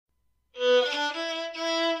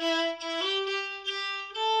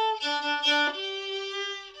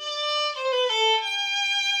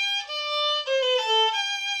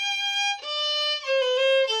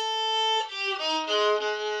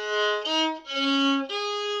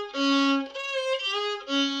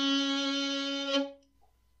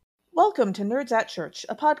Welcome to Nerds at Church,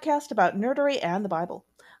 a podcast about nerdery and the Bible.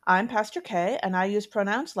 I'm Pastor Kay, and I use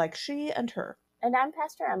pronouns like she and her. And I'm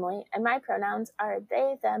Pastor Emily, and my pronouns are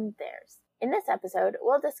they, them, theirs. In this episode,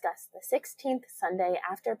 we'll discuss the 16th Sunday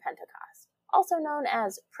after Pentecost, also known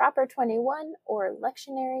as Proper 21 or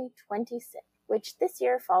Lectionary 26, which this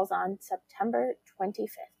year falls on September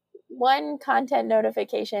 25th. One content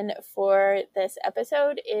notification for this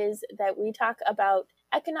episode is that we talk about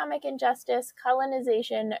economic injustice,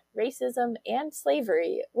 colonization, racism, and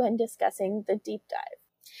slavery when discussing the deep dive.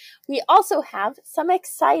 We also have some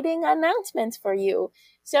exciting announcements for you.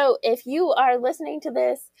 So if you are listening to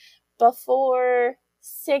this before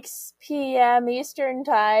 6 p.m. Eastern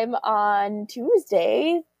Time on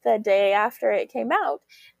Tuesday, the day after it came out,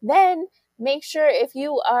 then make sure if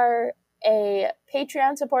you are a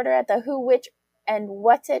Patreon supporter at the Who, Which, and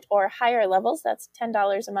What's It or higher levels, that's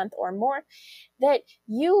 $10 a month or more, that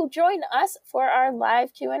you join us for our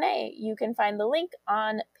live Q&A. You can find the link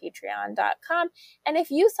on patreon.com. And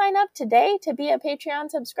if you sign up today to be a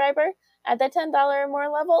Patreon subscriber at the $10 or more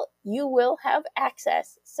level, you will have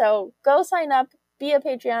access. So go sign up, be a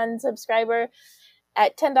Patreon subscriber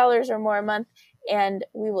at $10 or more a month, and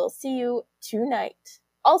we will see you tonight.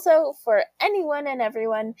 Also, for anyone and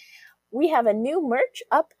everyone, we have a new merch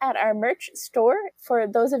up at our merch store for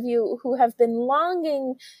those of you who have been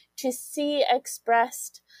longing to see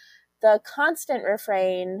expressed the constant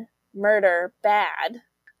refrain, murder, bad.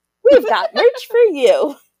 We've got merch for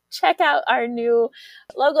you. Check out our new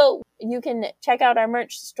logo. You can check out our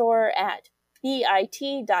merch store at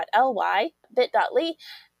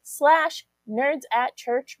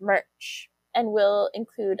bit.ly/nerdsatchurchmerch. And we'll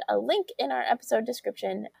include a link in our episode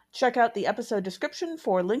description. Check out the episode description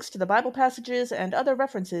for links to the Bible passages and other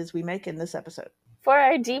references we make in this episode. For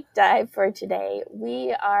our deep dive for today,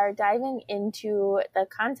 we are diving into the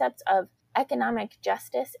concepts of economic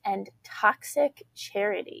justice and toxic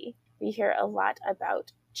charity. We hear a lot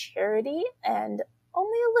about charity and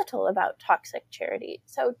only a little about toxic charity.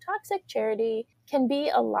 So toxic charity can be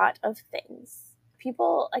a lot of things.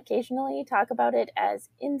 People occasionally talk about it as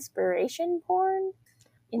inspiration porn.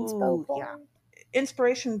 Inspo porn. Yeah.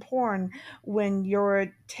 Inspiration porn, when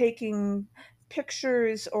you're taking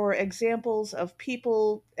pictures or examples of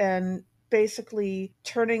people and basically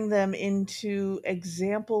turning them into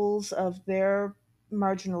examples of their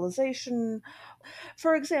marginalization.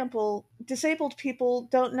 For example, disabled people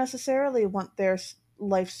don't necessarily want their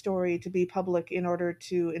life story to be public in order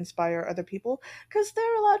to inspire other people, because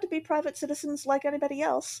they're allowed to be private citizens like anybody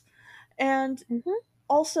else. And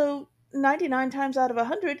also, 99 times out of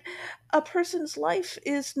 100, a person's life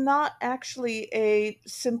is not actually a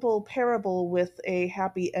simple parable with a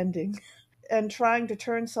happy ending. And trying to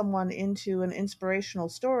turn someone into an inspirational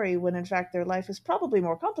story when in fact their life is probably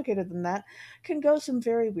more complicated than that can go some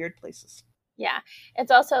very weird places. Yeah, it's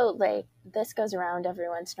also like, this goes around every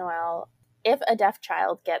once in a while. If a deaf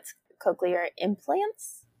child gets cochlear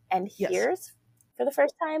implants and hears for the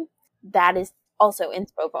first time, that is also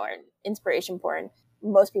inspiration porn.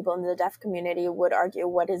 Most people in the deaf community would argue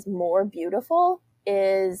what is more beautiful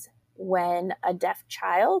is when a deaf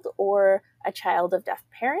child or a child of deaf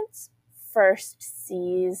parents first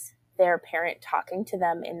sees their parent talking to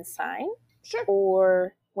them in sign. Sure.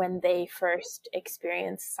 Or when they first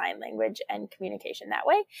experience sign language and communication that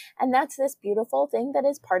way. And that's this beautiful thing that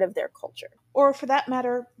is part of their culture. Or for that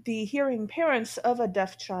matter, the hearing parents of a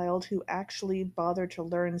deaf child who actually bother to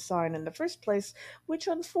learn sign in the first place, which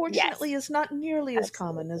unfortunately is not nearly as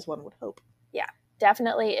common as one would hope. Yeah,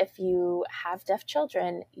 definitely if you have deaf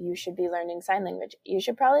children, you should be learning sign language. You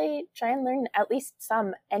should probably try and learn at least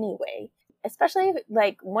some anyway. Especially,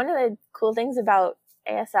 like, one of the cool things about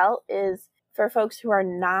ASL is for folks who are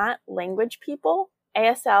not language people,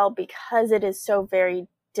 ASL, because it is so very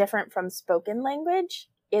different from spoken language,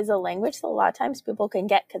 is a language that a lot of times people can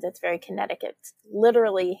get because it's very kinetic. It's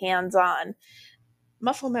literally hands-on.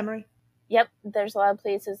 Muscle memory. Yep, there's a lot of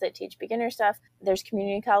places that teach beginner stuff. There's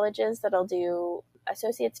community colleges that'll do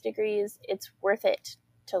associate's degrees. It's worth it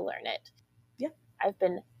to learn it. Yeah. I've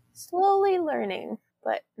been slowly learning,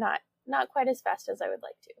 but not quite as fast as I would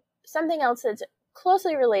like to. Something else that's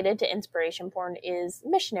closely related to inspiration porn is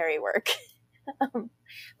missionary work.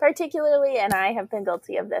 Particularly, and I have been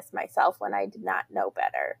guilty of this myself when I did not know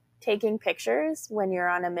better, taking pictures when you're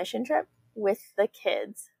on a mission trip with the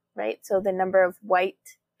kids, right? So the number of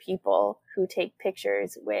white people who take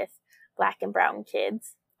pictures with Black and brown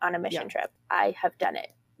kids on a mission trip. I have done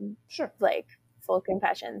it. Sure. Like, full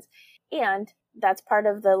confessions. And that's part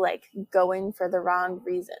of the, like, going for the wrong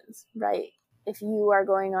reasons, right? If you are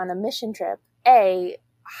going on a mission trip,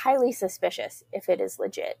 highly suspicious if it is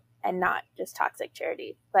legit and not just toxic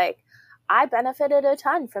charity. Like, I benefited a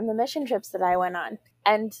ton from the mission trips that I went on.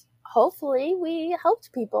 And hopefully we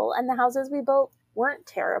helped people and the houses we built weren't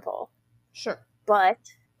terrible. Sure. But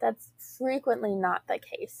that's frequently not the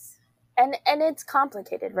case. And it's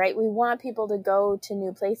complicated, right? We want people to go to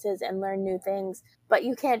new places and learn new things, but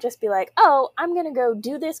you can't just be like, oh, I'm going to go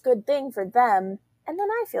do this good thing for them, and then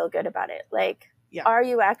I feel good about it. Like, yeah. Are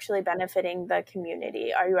you actually benefiting the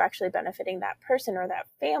community? Are you actually benefiting that person or that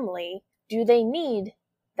family? Do they need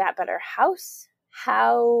that better house?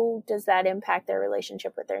 How does that impact their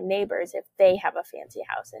relationship with their neighbors if they have a fancy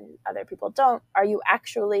house and other people don't? Are you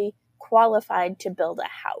actually qualified to build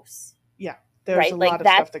a house? Yeah. There's a lot of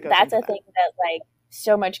stuff that goes that's into a thing that like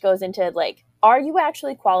so much goes into like, are you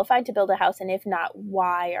actually qualified to build a house? And if not,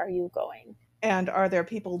 why are you going? And are there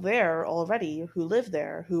people there already who live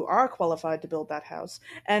there who are qualified to build that house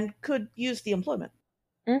and could use the employment?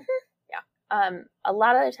 Mm-hmm. Yeah. A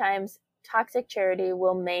lot of the times, toxic charity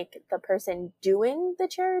will make the person doing the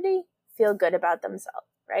charity feel good about themselves,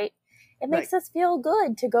 right? It makes us feel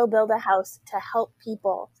good to go build a house to help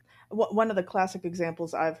people. One of the classic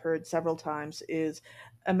examples I've heard several times is,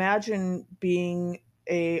 imagine being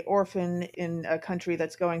an orphan in a country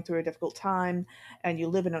that's going through a difficult time, and you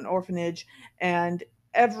live in an orphanage, and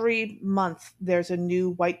every month there's a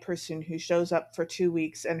new white person who shows up for 2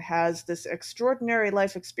 weeks and has this extraordinary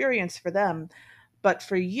life experience for them. But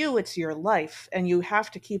for you, it's your life, and you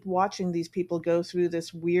have to keep watching these people go through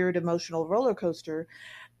this weird emotional roller coaster,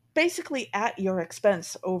 basically at your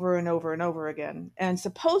expense over and over and over again. And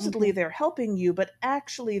supposedly they're helping you, but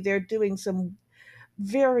actually they're doing some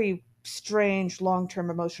very strange long-term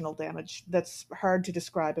emotional damage that's hard to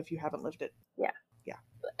describe if you haven't lived it. Yeah.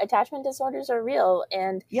 Attachment disorders are real,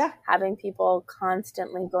 and having people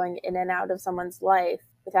constantly going in and out of someone's life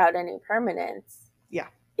without any permanence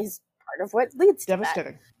is part of what leads to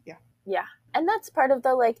devastating. That. Yeah. And that's part of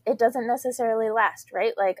the, like, it doesn't necessarily last,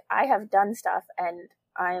 right? Like, I have done stuff and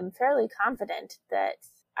I am fairly confident that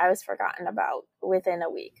I was forgotten about within a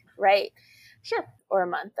week, right? Sure. Or a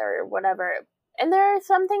month or whatever. And there are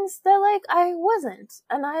some things that, like, I wasn't.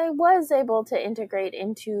 And I was able to integrate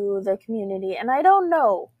into the community. And I don't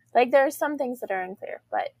know. Like, there are some things that are unclear.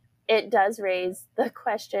 But it does raise the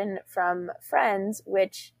question from Friends,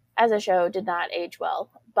 which, as a show, did not age well.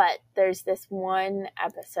 But there's this one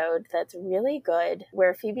episode that's really good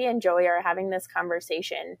where Phoebe and Joey are having this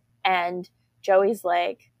conversation. And Joey's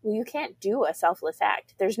like, well, you can't do a selfless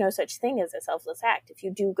act. There's no such thing as a selfless act. If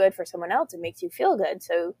you do good for someone else, it makes you feel good.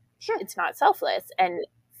 So it's not selfless. And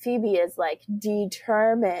Phoebe is like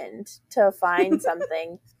determined to find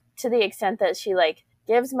something, to the extent that she like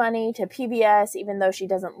gives money to PBS, even though she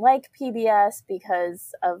doesn't like PBS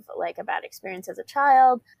because of like a bad experience as a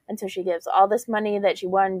child. And so she gives all this money that she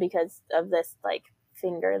won because of this like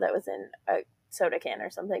finger that was in a soda can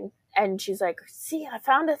or something. And she's like, see, I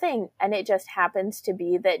found a thing. And it just happens to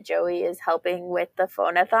be that Joey is helping with the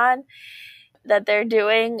phone-a-thon that they're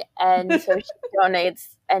doing. And so she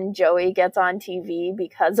donates, and Joey gets on TV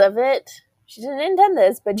because of it. She didn't intend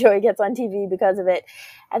this, but Joey gets on TV because of it.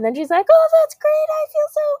 And then she's like, oh, that's great. I feel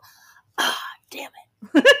so, damn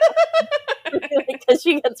it. Because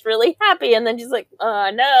she gets really happy. And then she's like,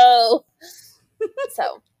 oh, no.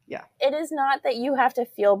 So yeah, it is not that you have to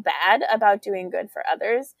feel bad about doing good for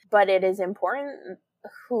others, but it is important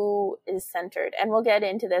who is centered. And we'll get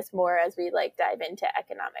into this more as we like dive into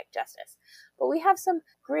economic justice. But we have some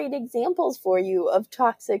great examples for you of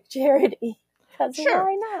toxic charity. Because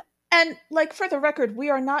why not? And, like, for the record, we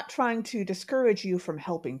are not trying to discourage you from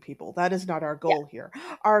helping people. That is not our goal here.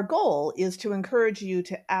 Our goal is to encourage you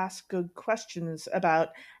to ask good questions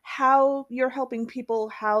about how you're helping people,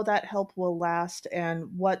 how that help will last, and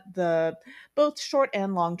what the both short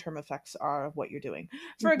and long-term effects are of what you're doing.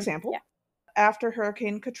 For example, after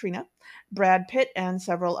Hurricane Katrina, Brad Pitt and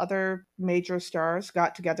several other major stars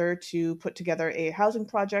got together to put together a housing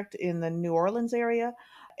project in the New Orleans area,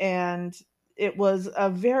 and it was a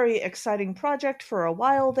very exciting project for a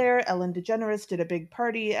while there. Ellen DeGeneres did a big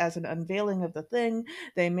party as an unveiling of the thing.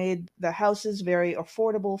 They made the houses very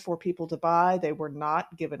affordable for people to buy. They were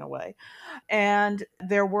not given away. And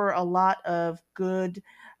there were a lot of good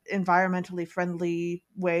environmentally friendly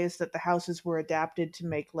ways that the houses were adapted to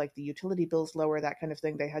make like the utility bills lower, that kind of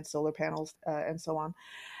thing. They had solar panels and so on.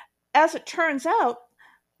 As it turns out,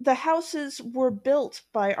 the houses were built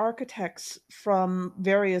by architects from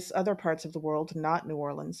various other parts of the world, not New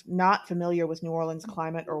Orleans, not familiar with New Orleans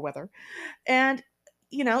climate or weather. And,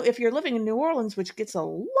 you know, if you're living in New Orleans, which gets a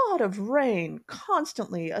lot of rain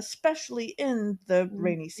constantly, especially in the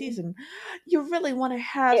rainy season, you really want to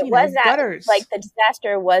have, gutters. Like the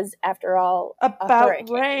disaster was, after all, about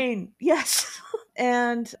rain. Yes.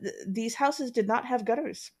 And these houses did not have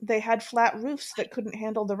gutters. They had flat roofs that couldn't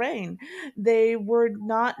handle the rain. They were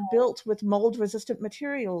not built with mold resistant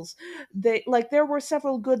materials. There were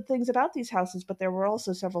several good things about these houses, but there were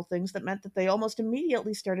also several things that meant that they almost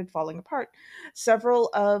immediately started falling apart.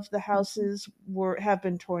 Several of the houses have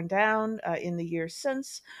been torn down in the years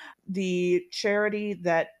since. The charity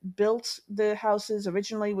that built the houses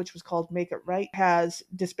originally, which was called Make It Right, has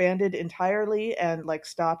disbanded entirely and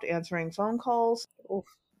stopped answering phone calls. Oof.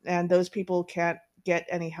 And those people can't get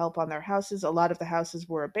any help on their houses. A lot of the houses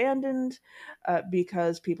were abandoned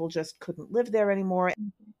because people just couldn't live there anymore.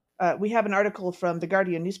 We have an article from the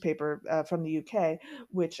Guardian newspaper from the UK,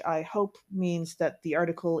 which I hope means that the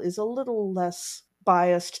article is a little less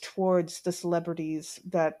biased towards the celebrities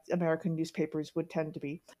that American newspapers would tend to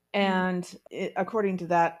be. And according to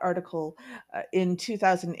that article, in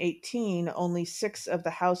 2018, only 6 of the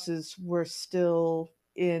houses were still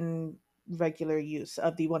in regular use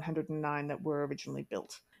of the 109 that were originally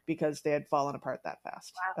built, because they had fallen apart that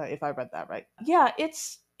fast. Wow. If I read that right. Yeah,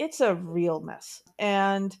 it's a real mess,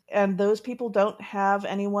 and those people don't have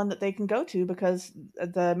anyone that they can go to because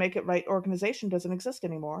the Make It Right organization doesn't exist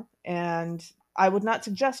anymore. And I would not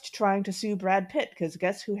suggest trying to sue Brad Pitt, because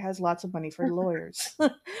guess who has lots of money for lawyers?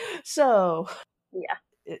 So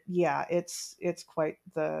Yeah. it's quite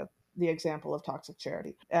the example of toxic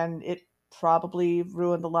charity, and it probably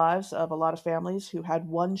ruined the lives of a lot of families who had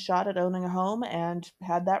one shot at owning a home and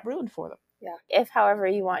had that ruined for them. Yeah. If, however,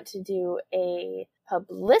 you want to do a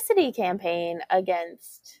publicity campaign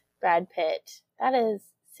against Brad Pitt, that is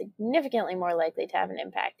significantly more likely to have an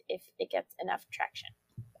impact if it gets enough traction.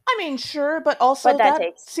 I mean, sure, but also But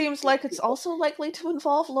that seems like it's also likely to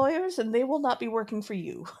involve lawyers, and they will not be working for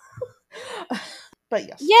you. But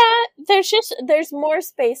yes. Yeah, there's more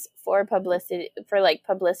space for publicity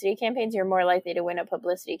campaigns. You're more likely to win a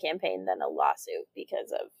publicity campaign than a lawsuit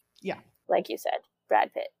because of, like you said,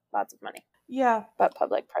 Brad Pitt, lots of money. Yeah. But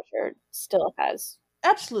public pressure still has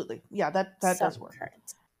absolutely. Yeah, that does work.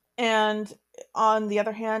 Currents. And on the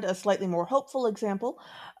other hand, a slightly more hopeful example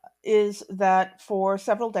is that for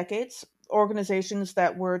several decades, organizations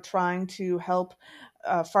that were trying to help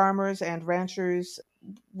farmers and ranchers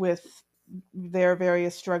with their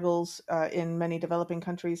various struggles in many developing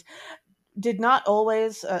countries did not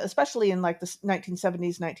always, especially in the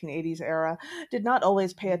 1970s, 1980s era, did not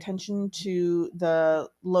always pay attention to the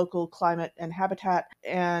local climate and habitat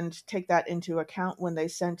and take that into account when they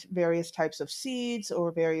sent various types of seeds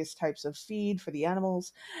or various types of feed for the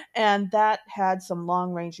animals. And that had some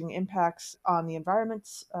long-ranging impacts on the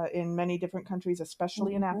environments in many different countries,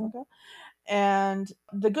 especially in Africa. And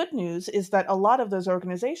the good news is that a lot of those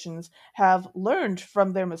organizations have learned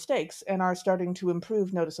from their mistakes and are starting to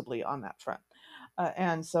improve noticeably on that front.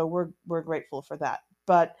 And so we're grateful for that.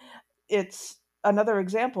 But it's another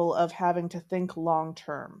example of having to think long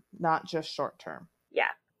term, not just short term. Yeah.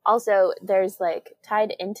 Also, there's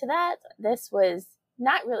tied into that, this was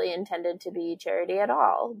not really intended to be charity at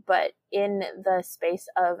all, but in the space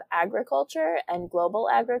of agriculture and global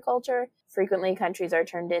agriculture, frequently countries are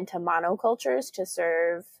turned into monocultures to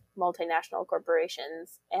serve multinational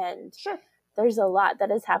corporations. And there's a lot that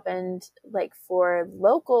has happened for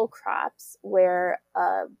local crops where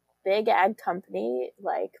a big ag company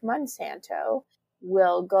like Monsanto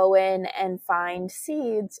will go in and find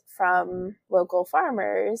seeds from local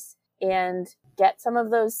farmers and get some of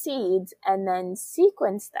those seeds and then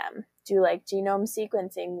sequence them, do genome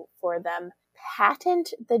sequencing for them,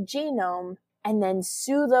 patent the genome, and then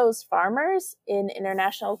sue those farmers in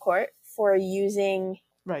international court for using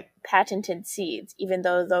patented seeds, even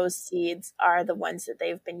though those seeds are the ones that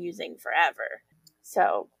they've been using forever.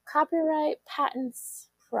 So copyright, patents,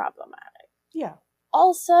 problematic. Yeah.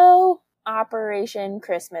 Also, Operation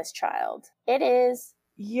Christmas Child. It is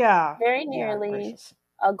very nearly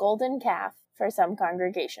a golden calf for some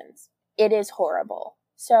congregations. It is horrible.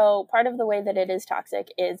 So part of the way that it is toxic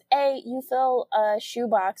is you fill a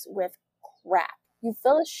shoebox with crap. You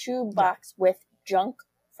fill a shoebox with junk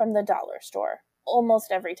from the dollar store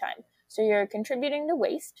almost every time. So you're contributing to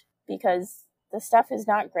waste because the stuff is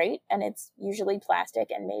not great and it's usually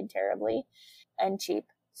plastic and made terribly and cheap.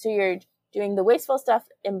 So you're doing the wasteful stuff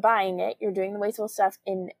in buying it. You're doing the wasteful stuff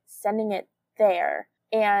in sending it there.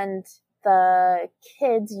 And the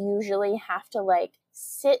kids usually have to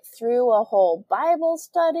sit through a whole Bible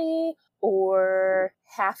study or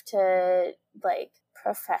have to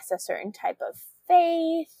profess a certain type of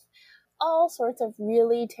faith, all sorts of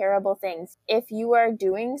really terrible things. If you are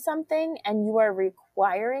doing something and you are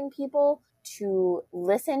requiring people to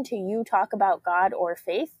listen to you talk about God or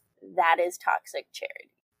faith, that is toxic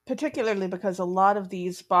charity. particularly because a lot of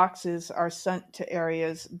these boxes are sent to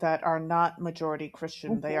areas that are not majority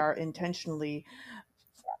Christian. They Mm-hmm. are intentionally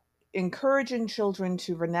encouraging children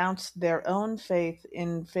to renounce their own faith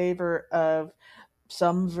in favor of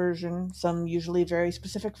some usually very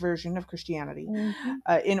specific version of Christianity,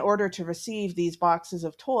 Mm-hmm. in order to receive these boxes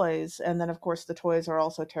of toys. And then, of course, the toys are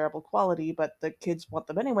also terrible quality, but the kids want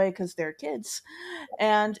them anyway because they're kids.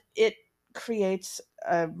 And it creates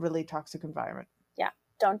a really toxic environment. Yeah,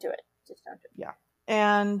 don't do it. Just don't do it. Yeah.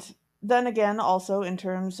 And then again, also in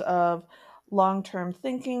terms of long term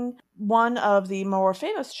thinking, one of the more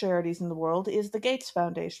famous charities in the world is the Gates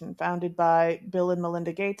Foundation, founded by Bill and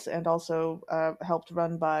Melinda Gates and also helped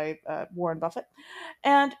run by Warren Buffett.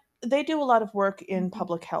 And they do a lot of work in Mm-hmm.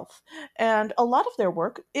 public health. And a lot of their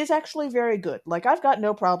work is actually very good. Like, I've got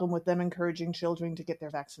no problem with them encouraging children to get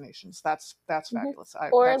their vaccinations. That's Mm-hmm. fabulous.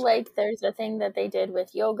 Or That's great. like there's a thing that they did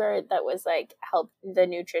with yogurt that was like help the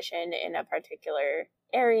nutrition in a particular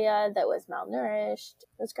area that was malnourished.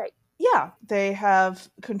 It was great. Yeah, they have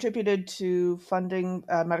contributed to funding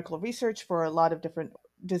medical research for a lot of different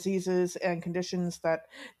diseases and conditions that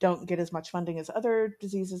don't get as much funding as other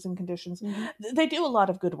diseases and conditions. Mm-hmm. They do a lot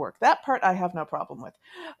of good work. That part I have no problem with.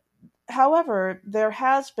 However, there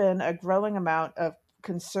has been a growing amount of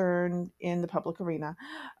concern in the public arena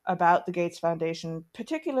about the Gates Foundation,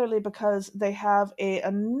 particularly because they have an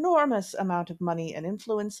enormous amount of money and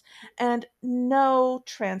influence and no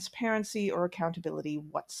transparency or accountability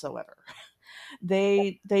whatsoever.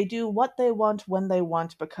 They do what they want when they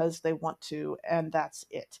want because they want to, and that's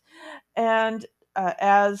it. And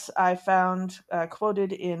as I found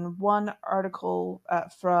quoted in one article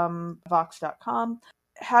from Vox.com,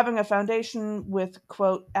 having a foundation with,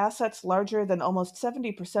 quote, assets larger than almost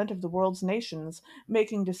 70% of the world's nations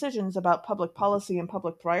making decisions about public policy and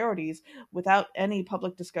public priorities without any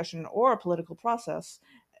public discussion or political process,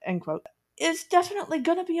 end quote, is definitely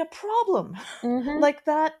going to be a problem. Mm-hmm. Like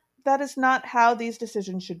that is not how these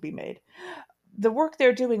decisions should be made. The work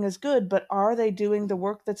they're doing is good, but are they doing the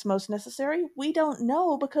work that's most necessary? We don't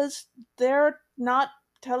know because they're not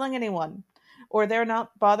telling anyone, or they're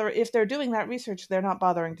not bothering. If they're doing that research, they're not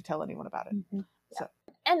bothering to tell anyone about it. Mm-hmm. So,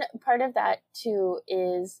 and part of that too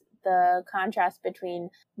is the contrast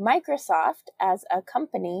between Microsoft as a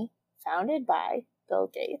company founded by Bill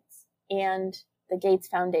Gates and the Gates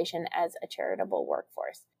Foundation as a charitable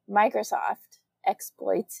workforce. Microsoft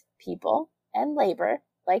exploits people and labor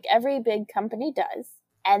like every big company does.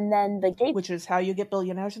 And then the Gates, which is how you get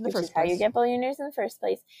billionaires in the which first is how place. you get billionaires in the first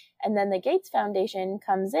place. And then the Gates Foundation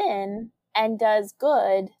comes in and does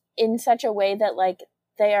good in such a way that like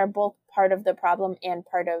they are both part of the problem and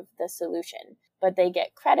part of the solution, but they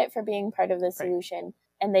get credit for being part of the solution,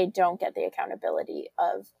 and they don't get the accountability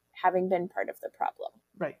of having been part of the problem.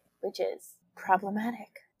 Right. Which is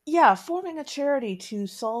problematic. Yeah, forming a charity to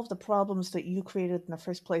solve the problems that you created in the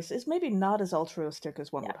first place is maybe not as altruistic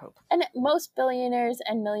as one would hope. And most billionaires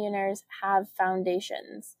and millionaires have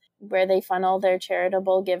foundations where they funnel their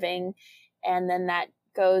charitable giving, and then that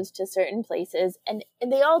goes to certain places, and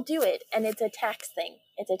they all do it, and it's a tax thing.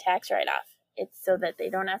 It's a tax write-off. It's so that they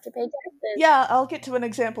don't have to pay taxes. Yeah, I'll get to an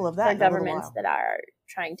example of that for governments that are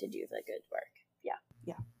trying to do the good work.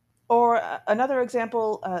 Yeah. Or another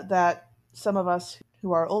example that some of us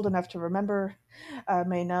who are old enough to remember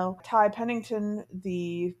may know, Ty Pennington,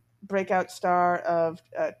 the breakout star of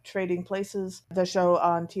Trading Places, the show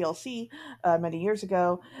on TLC many years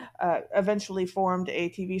ago, eventually formed a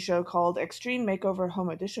TV show called Extreme Makeover Home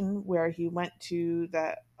Edition, where he went to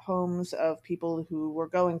the homes of people who were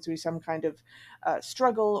going through some kind of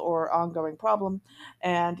struggle or ongoing problem,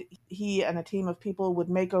 and he and a team of people would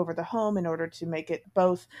make over the home in order to make it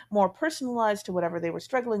both more personalized to whatever they were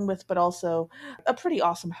struggling with, but also a pretty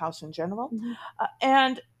awesome house in general. Mm-hmm.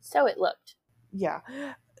 And so it looked. Yeah.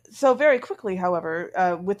 So very quickly,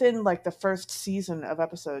 however, within like the first season of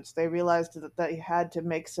episodes, they realized that they had to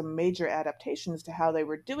make some major adaptations to how they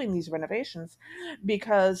were doing these renovations,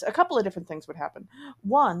 because a couple of different things would happen.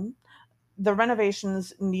 One, the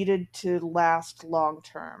renovations needed to last long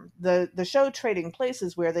term. The show Trading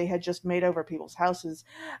Places, where they had just made over people's houses,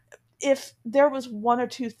 if there was one or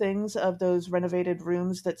two things of those renovated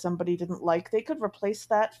rooms that somebody didn't like, they could replace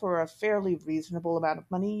that for a fairly reasonable amount of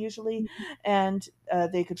money usually, and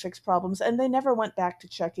they could fix problems, and they never went back to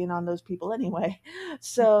check in on those people anyway.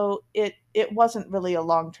 So it wasn't really a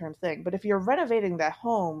long-term thing. But if you're renovating the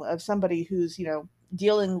home of somebody who's,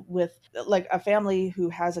 dealing with like a family who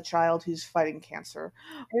has a child who's fighting cancer.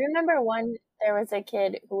 I remember there was a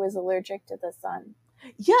kid who was allergic to the sun.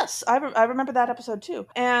 Yes, I remember that episode too.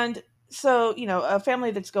 And so, a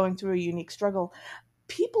family that's going through a unique struggle,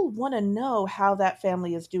 people want to know how that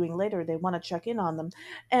family is doing later. They want to check in on them.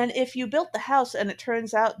 And if you built the house and it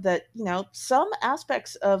turns out that, some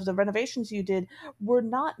aspects of the renovations you did were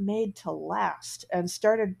not made to last and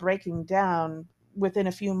started breaking down within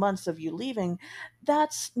a few months of you leaving,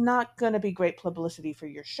 that's not going to be great publicity for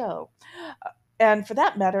your show. And for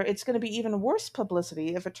that matter, it's going to be even worse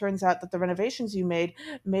publicity if it turns out that the renovations you made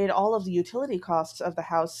all of the utility costs of the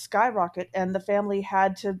house skyrocket, and the family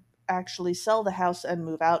had to actually sell the house and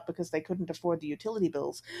move out because they couldn't afford the utility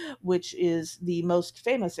bills, which is the most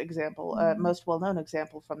famous example, most well-known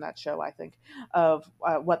example from that show, I think, of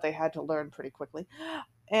what they had to learn pretty quickly.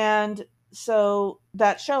 And so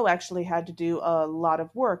that show actually had to do a lot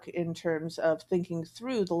of work in terms of thinking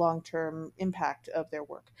through the long-term impact of their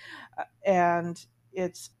work. And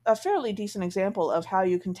it's a fairly decent example of how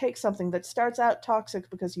you can take something that starts out toxic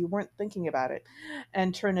because you weren't thinking about it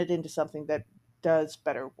and turn it into something that does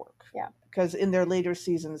better work. Yeah. Because in their later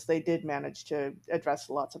seasons, they did manage to address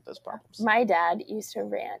lots of those problems. My dad used to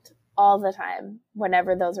rant all the time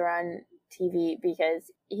whenever those were on TV because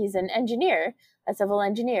he's an engineer, a civil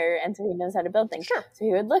engineer, and so he knows how to build things. Sure. So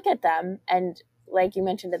he would look at them, and like you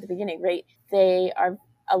mentioned at the beginning, right,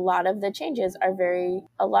 a lot of the changes are very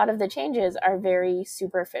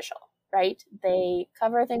superficial, right? They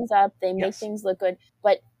cover things up, they make things look good,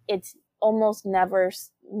 but it's almost never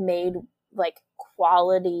made like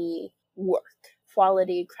quality work,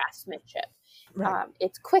 quality craftsmanship. Right.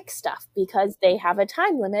 It's quick stuff because they have a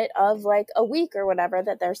time limit of like a week or whatever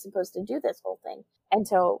that they're supposed to do this whole thing. And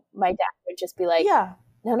so my dad would just be like,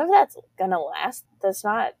 none of that's gonna last. That's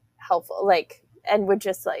not helpful. Like, and would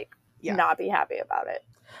just like not be happy about it.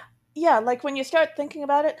 Yeah, like when you start thinking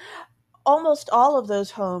about it, almost all of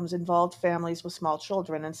those homes involved families with small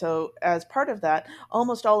children. And so, as part of that,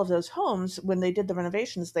 almost all of those homes, when they did the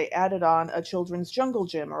renovations, they added on a children's jungle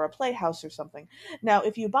gym or a playhouse or something. Now,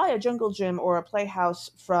 if you buy a jungle gym or a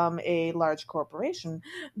playhouse from a large corporation,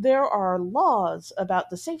 there are laws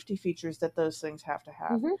about the safety features that those things have to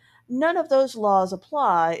have. Mm-hmm. None of those laws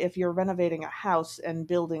apply if you're renovating a house and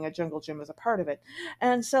building a jungle gym as a part of it.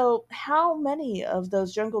 And so, how many of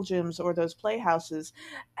those jungle gyms or those playhouses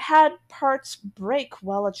had parts break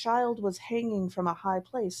while a child was hanging from a high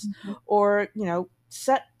place, or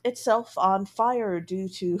set itself on fire due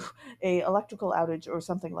to a electrical outage or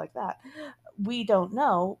something like that? We don't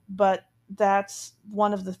know, but that's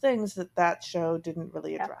one of the things that show didn't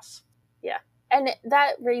really address. Yeah. And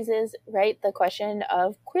that raises, right, the question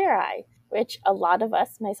of Queer Eye, which a lot of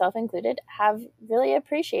us, myself included, have really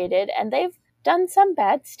appreciated, and they've done some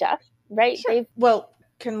bad stuff, right? Sure. Well,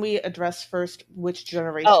 can we address first which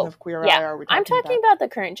generation of Queer Eye are we talking about? I'm talking about the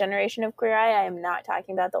current generation of Queer Eye. I am not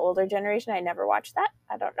talking about the older generation. I never watched that.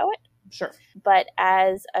 I don't know it. Sure. But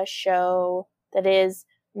as a show that is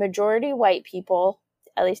majority white people,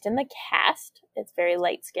 at least in the cast, it's very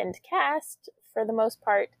light-skinned cast for the most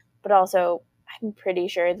part, but also I'm pretty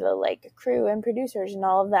sure the like crew and producers and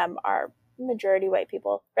all of them are majority white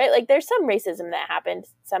people, right? Like there's some racism that happened,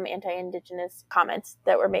 some anti-Indigenous comments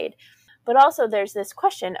that were made. But also there's this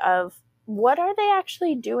question of what are they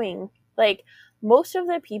actually doing? Like most of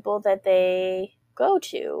the people that they go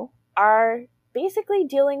to are basically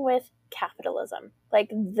dealing with capitalism.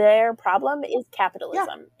 Like their problem is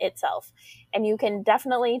capitalism itself. And you can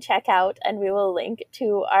definitely check out, and we will link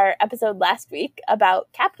to our episode last week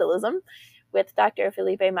about capitalism with Dr.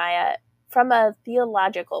 Felipe Maya from a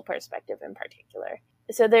theological perspective in particular.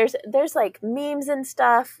 So there's like memes and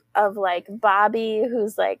stuff of like Bobby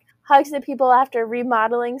who's like hugs the people after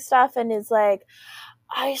remodeling stuff and is like,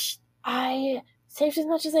 I saved as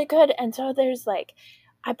much as I could, and so there's like,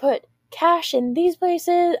 I put cash in these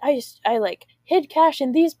places, I like hid cash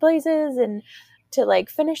in these places and to like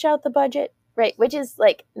finish out the budget, right? Which is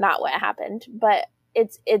like not what happened, but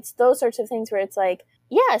it's those sorts of things where it's like,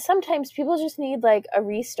 yeah, sometimes people just need like a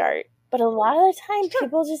restart, but a lot of the time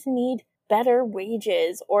people just need better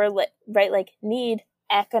wages or right, like need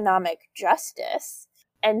economic justice.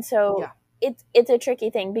 And so it's a tricky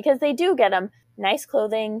thing because they do get them nice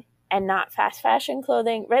clothing and not fast fashion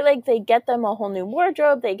clothing, right? Like they get them a whole new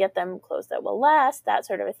wardrobe, they get them clothes that will last, that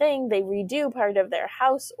sort of a thing. They redo part of their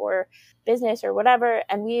house or business or whatever.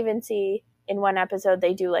 And we even see in one episode,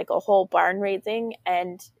 they do like a whole barn raising,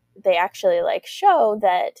 and they actually like show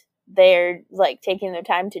that they're like taking their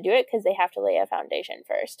time to do it because they have to lay a foundation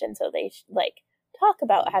first. And so they like talk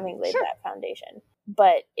about having laid that foundation,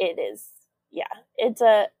 but it is,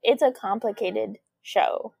 it's a complicated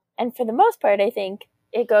show. And for the most part, I think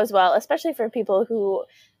it goes well, especially for people who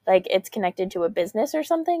like it's connected to a business or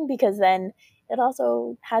something, because then it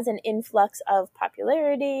also has an influx of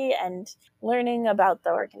popularity and learning about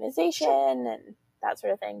the organization. And that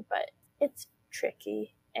sort of thing, but it's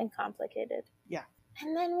tricky and complicated. Yeah.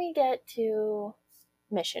 And then we get to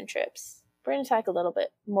mission trips. We're going to talk a little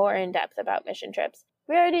bit more in depth about mission trips.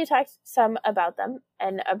 We already talked some about them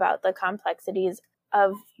and about the complexities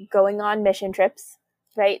of going on mission trips,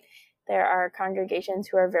 right? There are congregations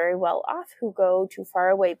who are very well off who go to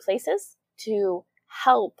faraway places to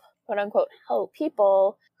help, quote unquote, help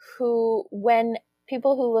people who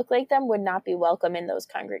look like them would not be welcome in those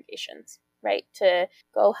congregations, right? To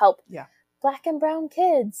go help Black and brown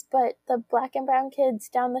kids, but the Black and brown kids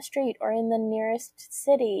down the street or in the nearest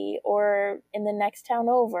city or in the next town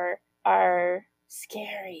over are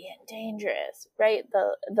scary and dangerous, right?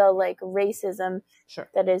 The like racism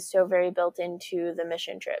that is so very built into the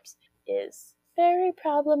mission trips is very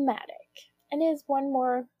problematic and is one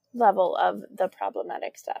more level of the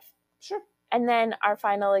problematic stuff. Sure. And then our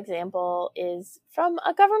final example is from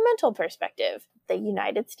a governmental perspective. The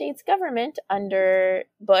United States government under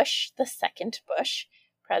Bush, the second Bush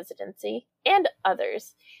presidency, and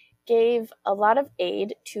others gave a lot of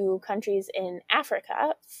aid to countries in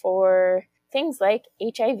Africa for things like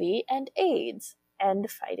HIV and AIDS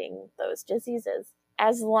and fighting those diseases.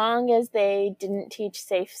 As long as they didn't teach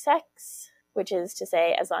safe sex, which is to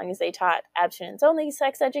say, as long as they taught abstinence-only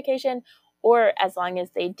sex education, or as long as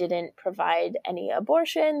they didn't provide any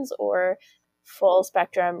abortions or full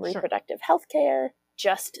spectrum reproductive health care,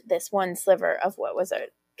 just this one sliver of what was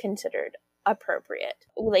considered appropriate,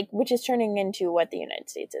 which is turning into what the United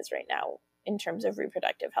States is right now in terms of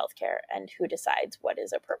reproductive health care and who decides what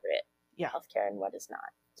is appropriate health care and what is not.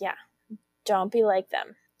 Yeah. Don't be like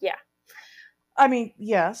them. Yeah. I mean,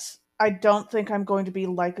 yes, I don't think I'm going to be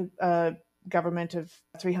like a government of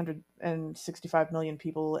 365 million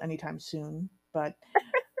people anytime soon, but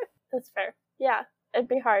that's fair. Yeah, it'd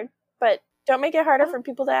be hard, but don't make it harder for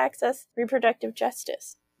people to access reproductive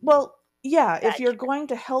justice. Well, yeah, if you're going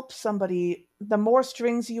to help somebody, the more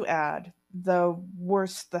strings you add, the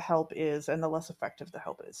worse the help is and the less effective the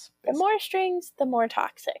help is. Basically. The more strings, the more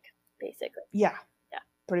toxic, basically. Yeah,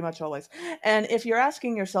 pretty much always. And if you're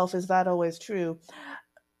asking yourself, is that always true?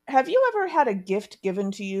 Have you ever had a gift given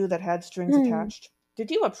to you that had strings attached?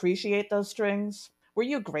 Did you appreciate those strings? Were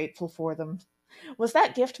you grateful for them? Was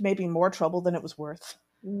that gift maybe more trouble than it was worth?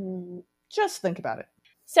 Just think about it.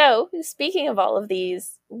 So, speaking of all of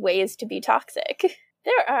these ways to be toxic,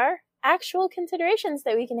 there are actual considerations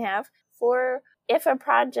that we can have for if a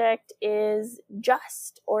project is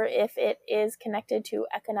just or if it is connected to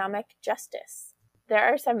economic justice. There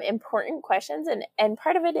are some important questions, and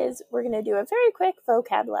part of it is we're going to do a very quick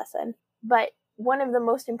vocab lesson. But one of the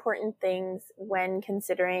most important things when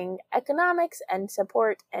considering economics and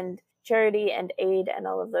support and charity and aid and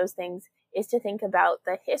all of those things is to think about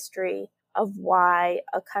the history of why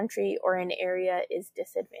a country or an area is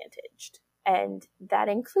disadvantaged. And that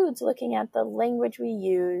includes looking at the language we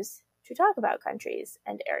use to talk about countries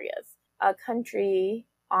and areas. A country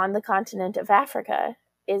on the continent of Africa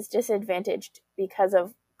is disadvantaged because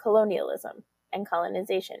of colonialism and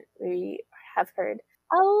colonization. We have heard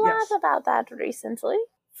a lot about that recently.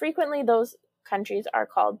 Frequently, those countries are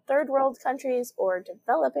called third world countries or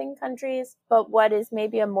developing countries, but what is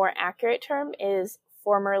maybe a more accurate term is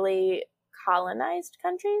formerly colonized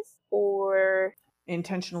countries or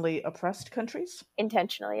intentionally oppressed countries.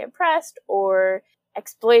 Intentionally oppressed or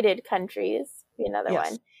exploited countries, be another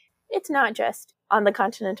one. It's not just on the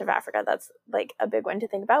continent of Africa. That's like a big one to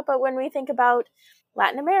think about. But when we think about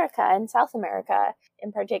Latin America and South America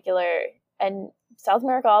in particular, and South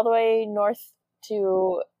America all the way north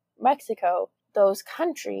to Mexico, those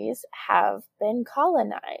countries have been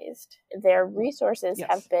colonized. Their resources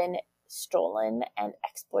have been stolen and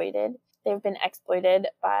exploited. They've been exploited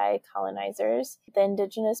by colonizers. The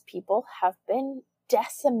indigenous people have been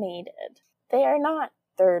decimated. They are not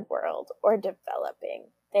third world or developing.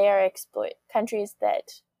 They are countries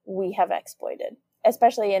that we have exploited,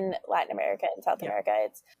 especially in Latin America and South America.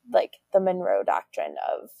 It's like the Monroe Doctrine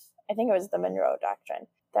I think it was the Monroe Doctrine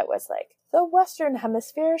that was like, the Western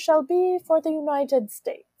Hemisphere shall be for the United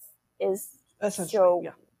States, is so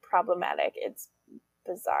problematic. It's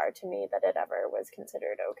bizarre to me that it ever was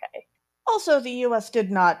considered okay. Also, the U.S. did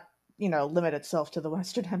not, limit itself to the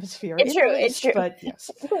Western Hemisphere. It's true. But yes.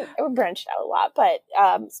 It branched out a lot, but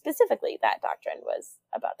specifically that doctrine was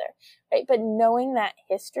about there, right? But knowing that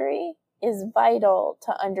history is vital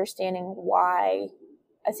to understanding why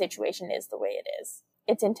a situation is the way it is.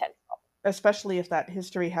 It's intentional. Especially if that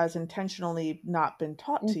history has intentionally not been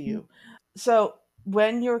taught to you. So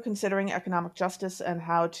when you're considering economic justice and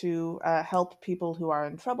how to help people who are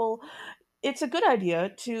in trouble, it's a good idea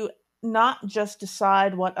to not just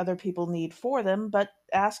decide what other people need for them, but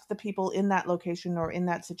ask the people in that location or in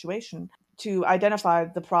that situation to identify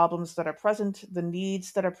the problems that are present, the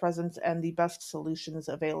needs that are present, and the best solutions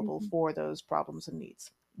available Mhm. for those problems and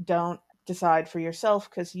needs. Don't decide for yourself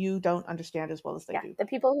because you don't understand as well as they Yeah, do. the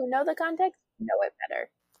people who know the context know it better.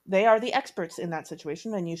 They are the experts in that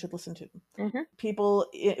situation, and you should listen to them. Hmm. People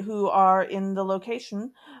who are in the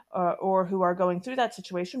location or who are going through that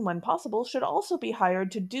situation, when possible, should also be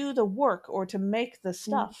hired to do the work or to make the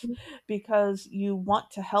stuff Hmm. because you want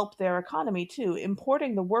to help their economy too.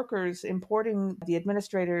 Importing the workers, importing the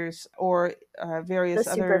administrators, or The various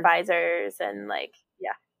other, supervisors and like,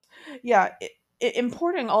 yeah. yeah.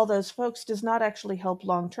 Importing all those folks does not actually help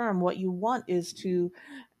long term. What you want is to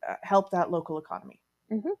help that local economy.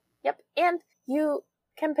 Hmm. Yep. And you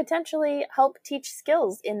can potentially help teach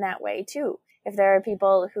skills in that way too. If there are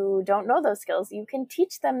people who don't know those skills, you can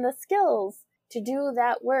teach them the skills to do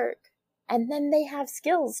that work. And then they have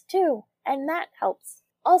skills too. And that helps.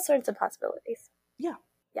 All sorts of possibilities. Yeah.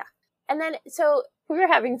 Yeah. And then, so we were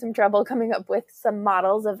having some trouble coming up with some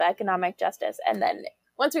models of economic justice. And then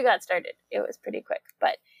once we got started, it was pretty quick.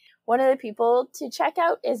 But one of the people to check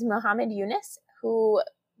out is Muhammad Yunus, who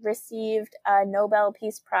received a Nobel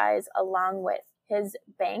Peace Prize along with his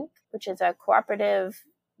bank, which is a cooperative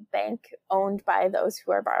bank owned by those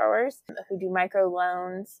who are borrowers who do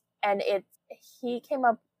microloans. And he came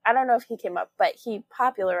up, I don't know if he came up, but he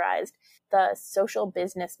popularized the social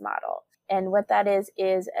business model. And what that is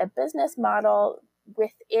a business model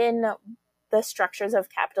within the structures of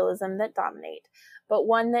capitalism that dominate, but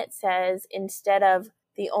one that says instead of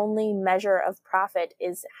the only measure of profit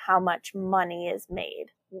is how much money is made,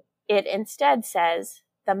 it instead says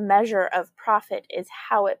the measure of profit is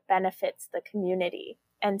how it benefits the community.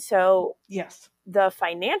 And so Yes. the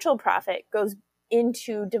financial profit goes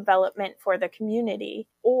into development for the community,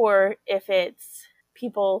 or if it's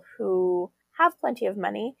people who have plenty of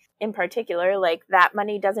money in particular, like that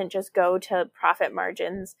money doesn't just go to profit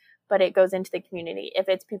margins, but it goes into the community. If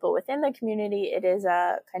it's people within the community, it is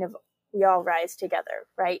a kind of we all rise together,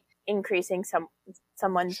 right? Increasing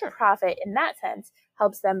someone's Sure. profit in that sense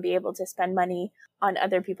helps them be able to spend money on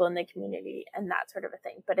other people in the community and that sort of a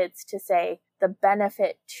thing. But it's to say the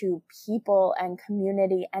benefit to people and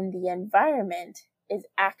community and the environment is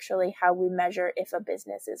actually how we measure if a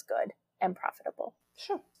business is good and profitable.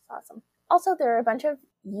 Sure. Awesome. Also, there are a bunch of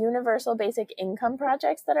universal basic income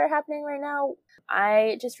projects that are happening right now.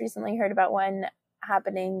 I just recently heard about one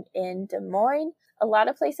happening in Des Moines. A lot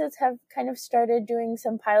of places have kind of started doing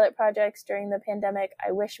some pilot projects during the pandemic.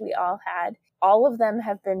 I wish we all had. All of them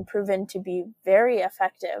have been proven to be very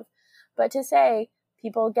effective. But to say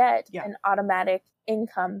people get an automatic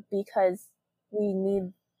income because we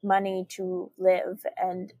need money to live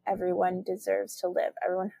and everyone deserves to live.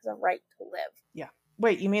 Everyone has a right to live. Yeah.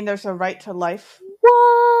 Wait, you mean there's a right to life?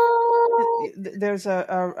 What? There's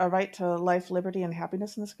a right to life, liberty, and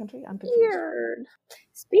happiness in this country? I'm confused. Weird.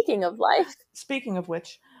 Speaking of life. Speaking of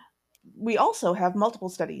which, we also have multiple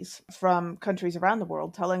studies from countries around the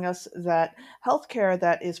world telling us that healthcare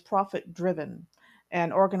that is profit driven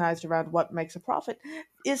and organized around what makes a profit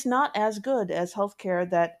is not as good as healthcare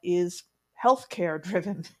that is healthcare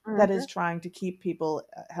driven, that is trying to keep people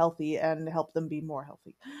healthy and help them be more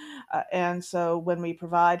healthy. And so when we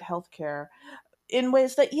provide healthcare in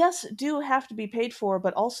ways that, yes, do have to be paid for,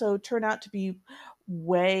 but also turn out to be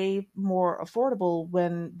way more affordable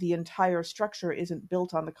when the entire structure isn't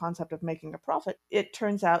built on the concept of making a profit, it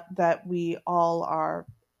turns out that we all are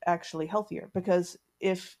actually healthier. Because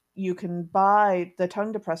if you can buy the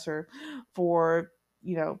tongue depressor for,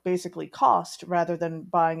 basically cost rather than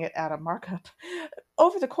buying it at a markup,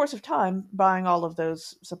 over the course of time, buying all of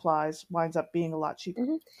those supplies winds up being a lot cheaper.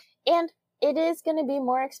 Mm-hmm. And it is going to be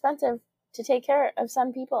more expensive to take care of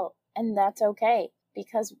some people, and that's okay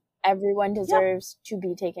because everyone deserves to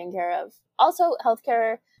be taken care of. Also,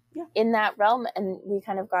 healthcare in that realm, and we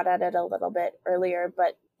kind of got at it a little bit earlier,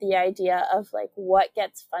 but the idea of like what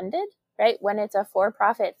gets funded, right? When it's a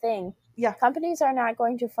for-profit thing, companies are not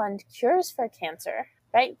going to fund cures for cancer,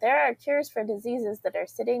 right? There are cures for diseases that are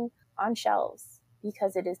sitting on shelves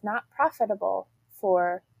because it is not profitable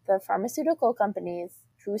for the pharmaceutical companies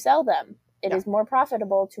who sell them. It is more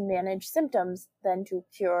profitable to manage symptoms than to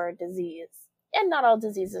cure disease. And not all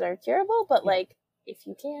diseases are curable, but like if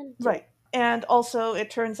you can. Right. And also, it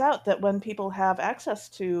turns out that when people have access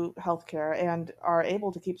to healthcare and are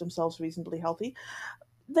able to keep themselves reasonably healthy,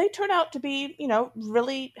 they turn out to be,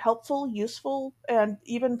 really helpful, useful, and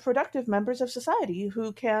even productive members of society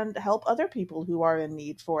who can help other people who are in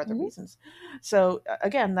need for other reasons. So,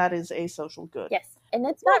 again, that is a social good. Yes. And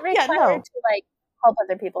it's not required to like help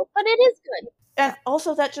other people, but it is good. And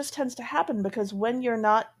also that just tends to happen because when you're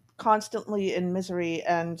not constantly in misery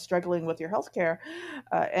and struggling with your healthcare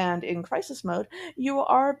and in crisis mode, you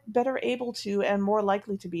are better able to and more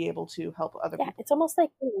likely to be able to help other Yeah, people. it's almost like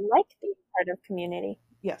we like being part of community.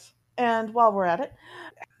 Yes. And while we're at it,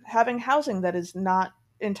 having housing that is not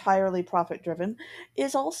entirely profit driven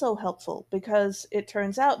is also helpful because it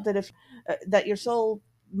turns out that if that your sole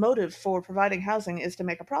motive for providing housing is to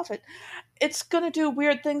make a profit, it's going to do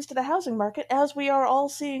weird things to the housing market, as we are all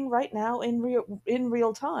seeing right now in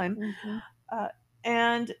real time. Mm-hmm. Uh,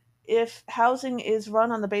 and if housing is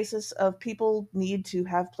run on the basis of people need to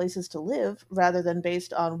have places to live rather than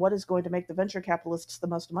based on what is going to make the venture capitalists the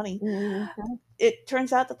most money, Mm-hmm. it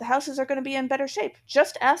turns out that the houses are going to be in better shape.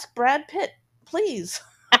 Just ask Brad Pitt, please.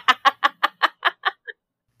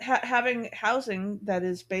 Having housing that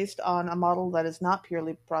is based on a model that is not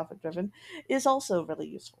purely profit driven is also really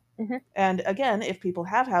useful. Mm-hmm. And again, if people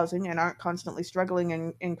have housing and aren't constantly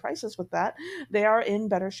struggling in crisis with that, they are in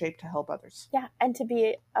better shape to help others. Yeah, and to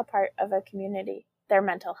be a part of a community. Their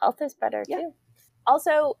mental health is better Yeah. too.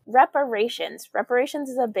 Also, reparations. Reparations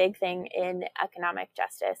is a big thing in economic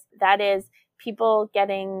justice. That is people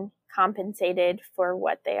getting compensated for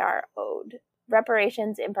what they are owed.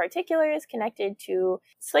 Reparations in particular is connected to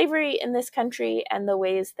slavery in this country and the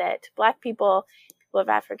ways that Black people of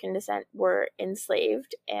African descent were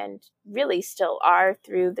enslaved and really still are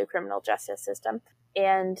through the criminal justice system.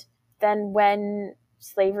 And then when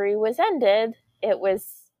slavery was ended, it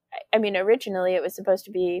was, I mean, originally it was supposed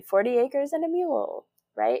to be 40 acres and a mule,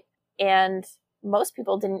 right? And most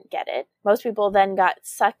people didn't get it. Most people then got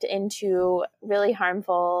sucked into really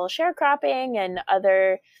harmful sharecropping and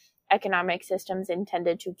other economic systems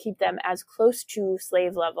intended to keep them as close to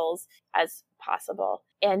slave levels as possible.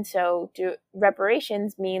 And so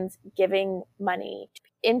reparations means giving money,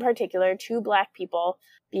 in particular to Black people,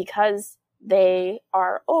 because they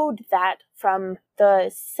are owed that from the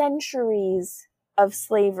centuries of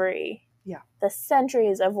slavery. Yeah. The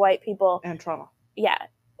centuries of white people. And trauma. Yeah.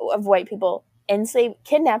 Of white people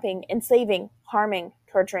kidnapping, enslaving, harming,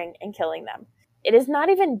 torturing, and killing them. It is not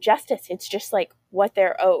even justice. It's just like what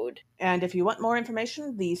they're owed. And if you want more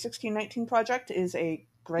information, the 1619 Project is a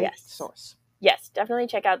great source. Yes, definitely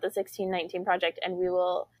check out the 1619 Project, and we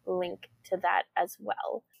will link to that as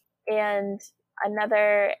well. And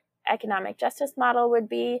another economic justice model would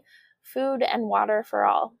be food and water for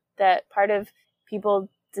all. That part of people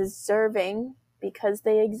deserving, because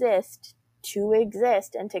they exist, to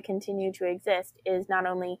exist and to continue to exist is not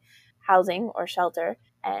only housing or shelter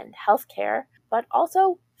and healthcare, but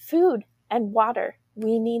also food and water.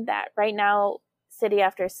 We need that. Right now, city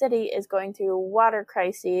after city is going through water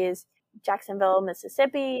crises. Jacksonville,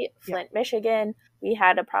 Mississippi, Flint, Michigan. We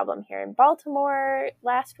had a problem here in Baltimore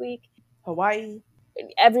last week. Hawaii.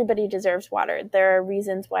 Everybody deserves water. There are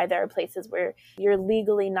reasons why there are places where you're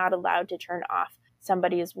legally not allowed to turn off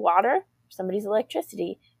somebody's water, somebody's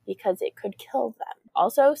electricity, because it could kill them.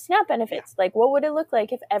 Also, SNAP benefits. Like, what would it look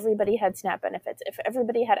like if everybody had SNAP benefits? If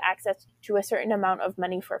everybody had access to a certain amount of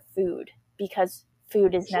money for food, because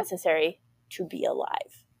food is necessary to be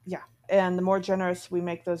alive. Yeah. And the more generous we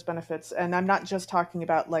make those benefits, and I'm not just talking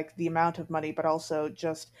about like the amount of money, but also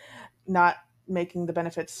just not making the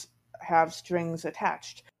benefits have strings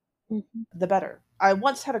attached, the better. I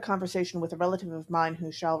once had a conversation with a relative of mine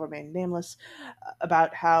who shall remain nameless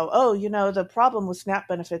about how, the problem with SNAP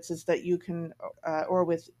benefits is that you can, or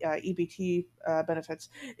with EBT benefits,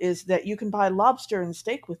 is that you can buy lobster and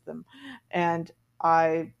steak with them. And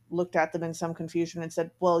I looked at them in some confusion and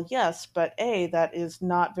said, well, yes, but A, that is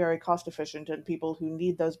not very cost efficient, and people who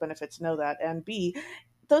need those benefits know that, and B,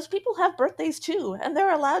 those people have birthdays too, and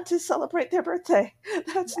they're allowed to celebrate their birthday.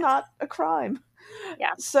 That's not a crime.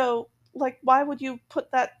 Yeah. So, like, why would you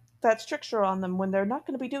put that stricture on them when they're not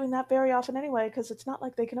going to be doing that very often anyway, because it's not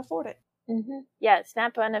like they can afford it. Yeah,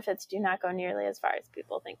 SNAP benefits do not go nearly as far as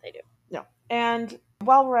people think they do. No. And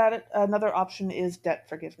while we're at it, another option is debt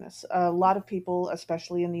forgiveness. A lot of people,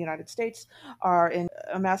 especially in the United States, are in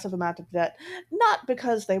a massive amount of debt, not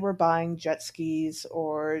because they were buying jet skis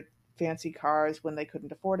or fancy cars when they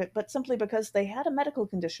couldn't afford it, but simply because they had a medical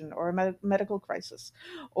condition or a medical crisis,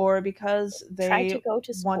 or because they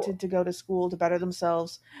wanted to go to school to better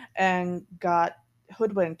themselves and got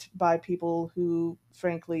hoodwinked by people who,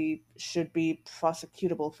 frankly, should be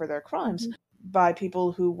prosecutable for their crimes, by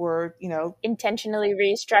people who were, intentionally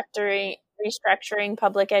restructuring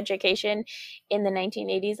public education in the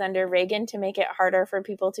 1980s under Reagan to make it harder for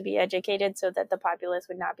people to be educated so that the populace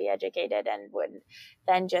would not be educated and would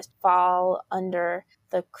then just fall under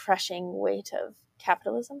the crushing weight of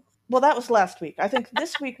capitalism. Well, that was last week. I think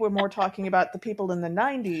this week we're more talking about the people in the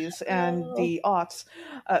 90s and Oh. the aughts,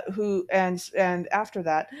 who and after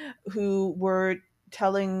that, who were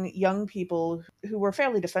telling young people who were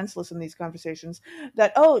fairly defenseless in these conversations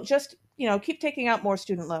that, oh, just, keep taking out more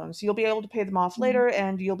student loans. You'll be able to pay them off later,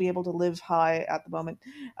 and you'll be able to live high at the moment,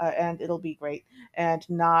 and it'll be great. And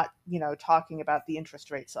not, talking about the interest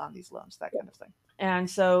rates on these loans, that kind of thing. And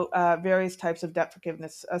so various types of debt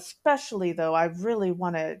forgiveness, especially though, I really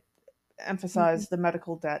want to emphasize the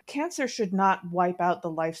medical debt. Cancer should not wipe out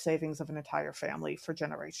the life savings of an entire family for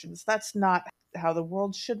generations. That's not how the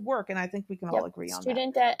world should work, and I think we can all agree on that.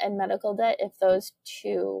 Student debt and medical debt, if those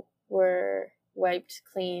two were wiped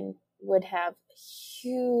clean, would have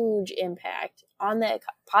huge impact on the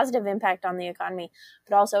positive impact on the economy,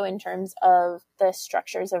 but also in terms of the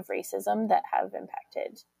structures of racism that have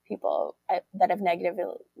impacted people, that have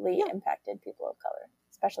negatively impacted people of color,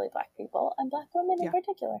 especially Black people and Black women in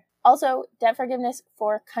particular. Also, debt forgiveness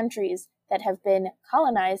for countries that have been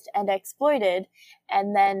colonized and exploited,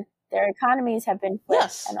 and then their economies have been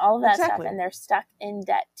flipped and all of that stuff, and they're stuck in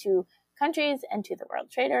debt to countries and to the World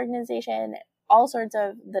Trade Organization, all sorts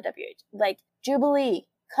of the WHO. Like, Jubilee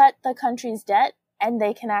cut the country's debt, and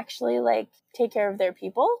they can actually, take care of their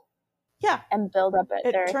people. Yeah. And build up their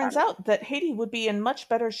It turns economy. out that Haiti would be in much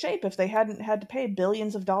better shape if they hadn't had to pay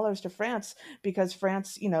billions of dollars to France, because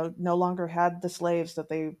France, no longer had the slaves that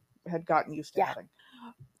they had gotten used to having.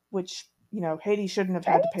 Which, Haiti shouldn't have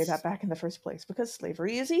had to pay that back in the first place, because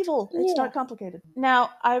slavery is evil. It's not complicated.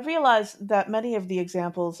 Now, I realize that many of the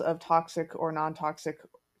examples of toxic or non-toxic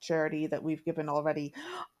charity that we've given already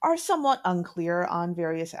are somewhat unclear on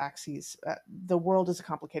various axes. The world is a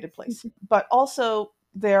complicated place. But also,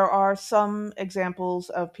 there are some examples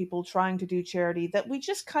of people trying to do charity that we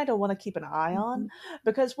just kind of want to keep an eye on,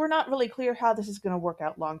 because we're not really clear how this is going to work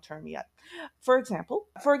out long term yet. For example,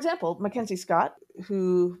 Mackenzie Scott,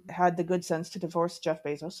 who had the good sense to divorce Jeff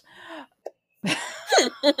Bezos,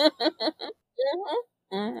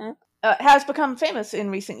 has become famous in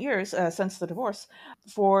recent years, since the divorce,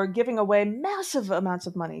 for giving away massive amounts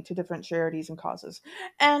of money to different charities and causes.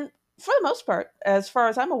 And for the most part, as far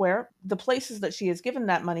as I'm aware, the places that she has given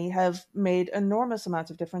that money have made enormous amounts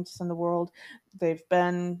of difference in the world. They've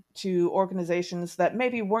been to organizations that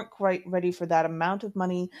maybe weren't quite ready for that amount of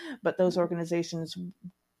money, but those organizations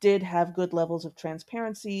did have good levels of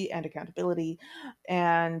transparency and accountability,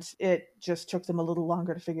 and it just took them a little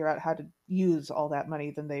longer to figure out how to use all that money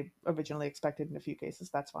than they originally expected in a few cases.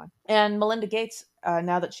 That's fine. And Melinda Gates,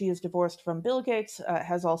 now that she is divorced from Bill Gates,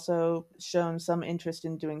 has also shown some interest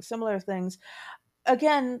in doing similar things.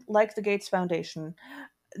 Again, like the Gates Foundation,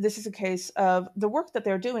 this is a case of the work that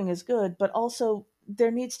they're doing is good, but also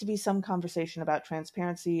there needs to be some conversation about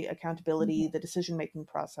transparency, accountability, the decision-making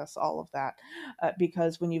process, all of that.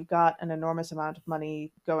 Because when you've got an enormous amount of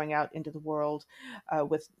money going out into the world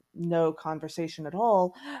with no conversation at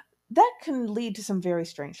all, that can lead to some very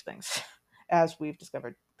strange things, as we've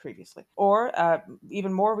discovered previously. Or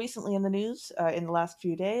even more recently in the news, in the last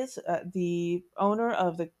few days, the owner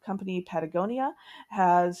of the company Patagonia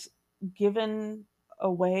has given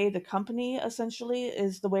away the company, essentially,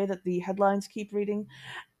 is the way that the headlines keep reading.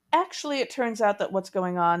 Actually, it turns out that what's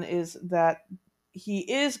going on is that he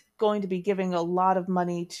is going to be giving a lot of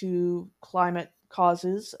money to climate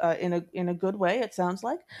causes, in a good way, it sounds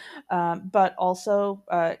like, but also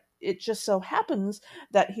it just so happens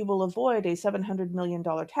that he will avoid a $700 million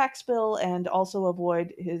tax bill, and also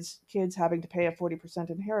avoid his kids having to pay a 40%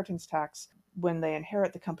 inheritance tax when they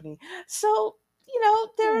inherit the company. So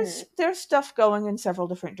there's stuff going in several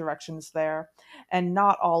different directions there, and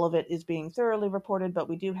not all of it is being thoroughly reported, but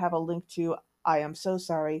we do have a link to, I am so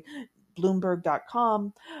sorry,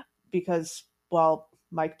 Bloomberg.com, because, while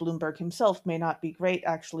Mike Bloomberg himself may not be great,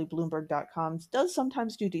 actually Bloomberg.com does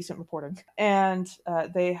sometimes do decent reporting. And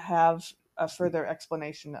they have a further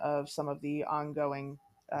explanation of some of the ongoing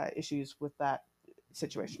issues with that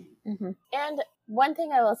situation. And one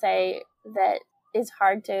thing I will say that is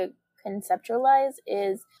hard to conceptualize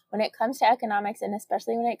is when it comes to economics, and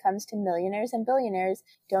especially when it comes to millionaires and billionaires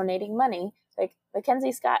donating money. Like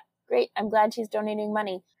Mackenzie Scott, great, I'm glad she's donating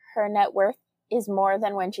money. Her net worth is more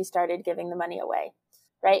than when she started giving the money away,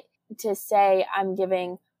 right? To say I'm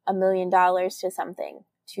giving $1 million to something,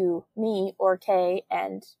 to me or Kay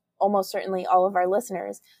and almost certainly all of our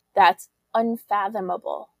listeners, that's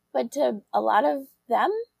unfathomable. But to a lot of them,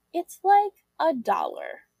 it's like $1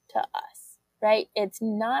 to us, right? It's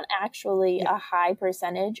not actually a high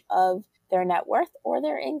percentage of their net worth or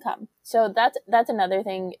their income. So that's another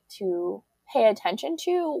thing to pay attention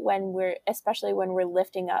to especially when we're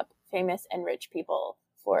lifting up famous and rich people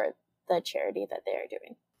for the charity that they are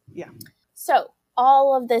doing. Yeah. So,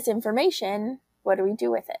 all of this information, what do we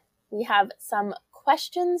do with it? We have some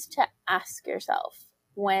questions to ask yourself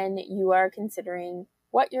when you are considering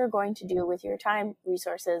what you're going to do with your time,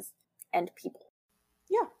 resources, and people.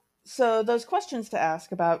 Yeah. So those questions to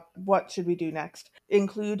ask about what should we do next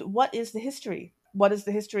include, what is the history? What is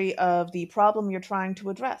the history of the problem you're trying to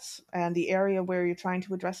address and the area where you're trying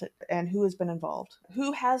to address it, and who has been involved?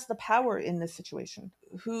 Who has the power in this situation?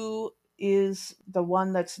 Who is the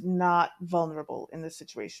one that's not vulnerable in this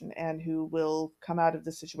situation and who will come out of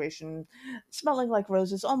this situation smelling like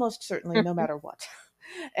roses almost certainly no matter what?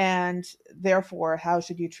 And therefore, how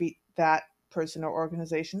should you treat that person or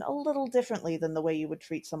organization a little differently than the way you would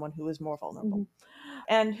treat someone who is more vulnerable?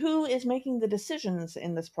 And who is making the decisions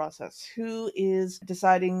in this process? Who is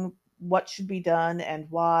deciding what should be done and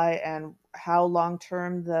why, and how long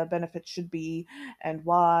term the benefits should be and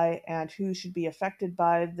why, and who should be affected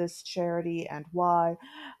by this charity and why?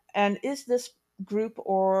 And is this group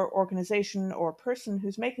or organization or person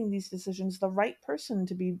who's making these decisions the right person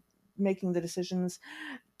to be making the decisions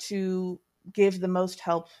to give the most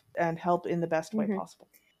help and help in the best way possible?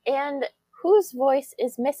 And whose voice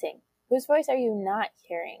is missing? Whose voice are you not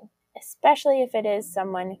hearing? Especially if it is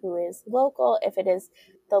someone who is local, if it is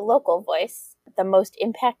the local voice, the most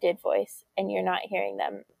impacted voice, and you're not hearing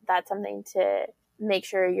them. That's something to make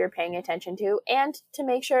sure you're paying attention to, and to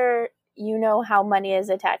make sure you know how money is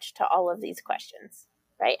attached to all of these questions,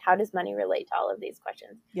 right? How does money relate to all of these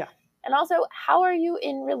questions? Yeah. And also, how are you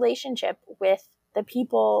in relationship with the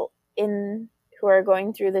people who are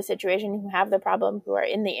going through the situation, who have the problem, who are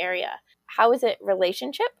in the area? How is it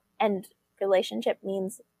relationship? And relationship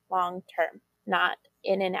means long term, not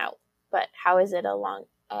in and out. But how is it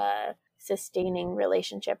a sustaining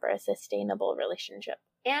relationship or a sustainable relationship?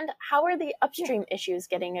 And how are the upstream issues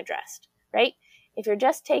getting addressed, right? If you're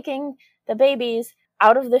just taking the babies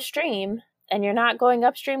out of the stream and you're not going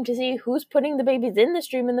upstream to see who's putting the babies in the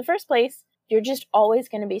stream in the first place, you're just always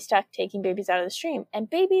going to be stuck taking babies out of the stream. And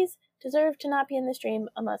babies deserve to not be in the stream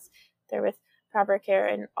unless they're with proper care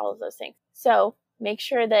and all of those things. So make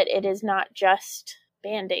sure that it is not just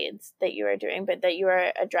band-aids that you are doing, but that you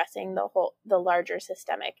are addressing the larger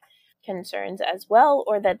systemic concerns as well,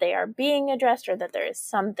 or that they are being addressed, or that there is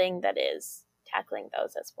something that is tackling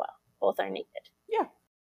those as well. Both are needed. Yeah.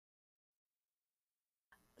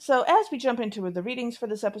 So as we jump into the readings for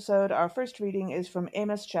this episode, our first reading is from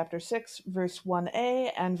Amos chapter 6, verse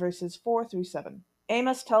 1a and verses 4 through 7.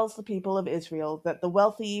 Amos tells the people of Israel that the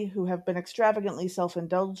wealthy who have been extravagantly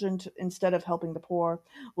self-indulgent instead of helping the poor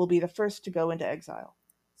will be the first to go into exile.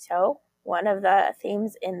 So, one of the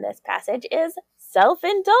themes in this passage is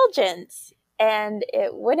self-indulgence. And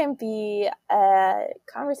it wouldn't be a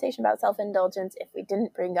conversation about self-indulgence if we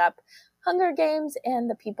didn't bring up Hunger Games and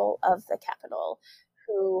the people of the capital,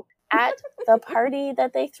 who at the party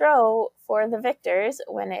that they throw for the victors,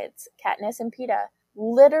 when it's Katniss and Peeta,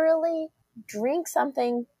 literally drink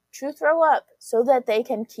something to throw up so that they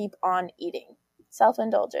can keep on eating.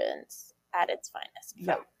 Self-indulgence at its finest,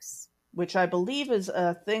 folks. Which I believe is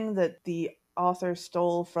a thing that the author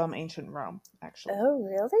stole from ancient Rome, actually. Oh,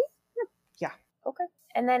 really? Yeah. Okay.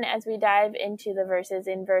 And then as we dive into the verses,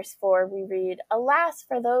 in verse 4, we read, "Alas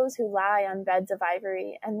for those who lie on beds of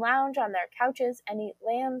ivory and lounge on their couches and eat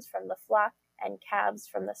lambs from the flock and calves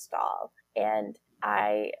from the stall." And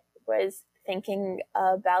I was thinking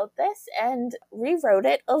about this and rewrote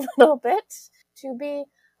it a little bit to be,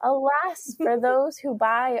 "Alas for those who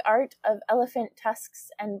buy art of elephant tusks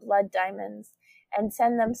and blood diamonds and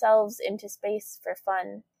send themselves into space for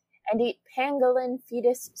fun, and eat pangolin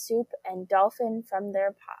fetus soup and dolphin from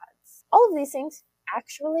their pods." All of these things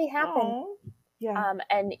actually happen. Oh, yeah.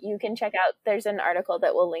 And you can check out, there's an article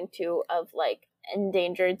that we'll link to of like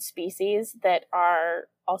endangered species that are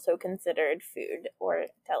also considered food or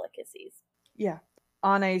delicacies. Yeah.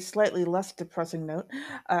 On a slightly less depressing note,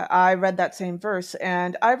 I read that same verse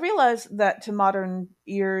and I realized that to modern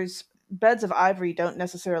ears, beds of ivory don't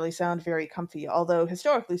necessarily sound very comfy, although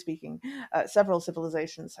historically speaking, several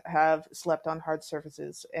civilizations have slept on hard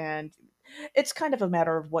surfaces, and it's kind of a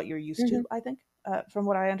matter of what you're used to, I think, from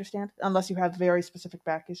what I understand, unless you have very specific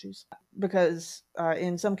back issues. Because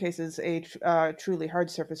in some cases, a truly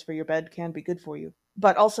hard surface for your bed can be good for you.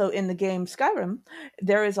 But also in the game Skyrim,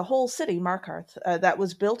 there is a whole city, Markarth, that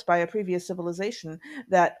was built by a previous civilization,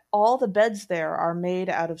 that all the beds there are made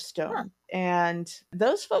out of stone. Huh. And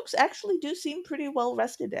those folks actually do seem pretty well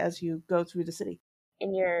rested as you go through the city.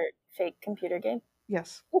 In your fake computer game?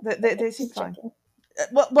 Yes, they seem fine.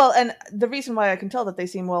 Well, and the reason why I can tell that they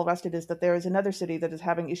seem well rested is that there is another city that is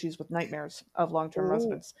having issues with nightmares of long-term Ooh,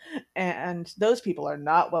 residents, and those people are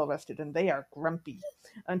not well rested, and they are grumpy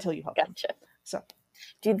until you help them. gotcha. So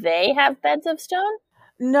Do they have beds of stone?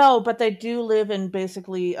 no, but they do live in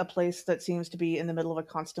basically a place that seems to be in the middle of a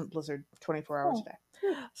constant blizzard, 24 hours a Oh, day.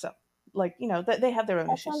 hmm. So, like, they have their own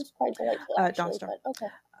That issues. sounds quite delightful, actually, Dawnstar. but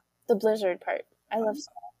okay. The blizzard part. I love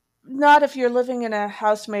snow. Not if you're living in a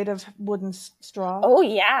house made of wooden straw. Oh,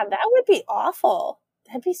 yeah, that would be awful.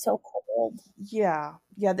 That'd be so cold. Yeah,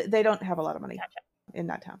 yeah, they don't have a lot of money Gotcha. in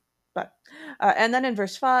that town. But and then in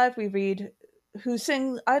verse 5 we read, who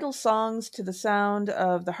sing idle songs to the sound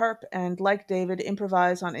of the harp and, like David,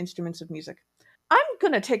 improvise on instruments of music. I'm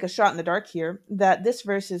going to take a shot in the dark here that this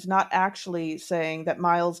verse is not actually saying that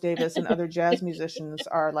Miles Davis and other jazz musicians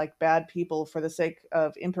are like bad people for the sake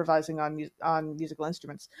of improvising on musical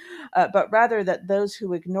instruments, but rather that those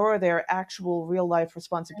who ignore their actual real life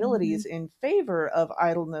responsibilities in favor of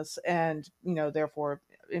idleness and, therefore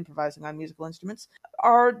improvising on musical instruments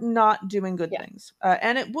are not doing good Yeah. things.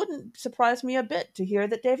 And it wouldn't surprise me a bit to hear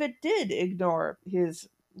that David did ignore his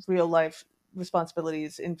real life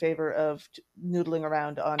responsibilities in favor of noodling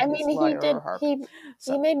around on I his mean, he lyre did. or harp. He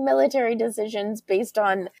So, made military decisions based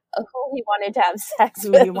on who he wanted to have sex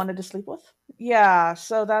who he with. wanted to sleep with? Yeah,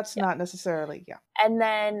 so that's Yeah. not necessarily, yeah. And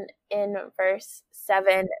then in verse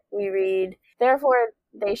 7, we read, therefore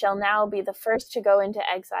they shall now be the first to go into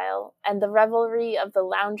exile, and the revelry of the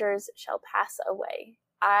loungers shall pass away.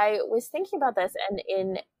 I was thinking about this, and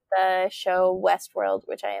in the show Westworld,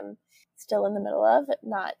 which I am still in the middle of,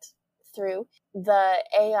 not through, the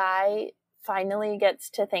AI finally gets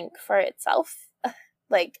to think for itself,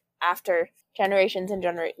 like after generations and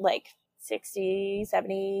like 60,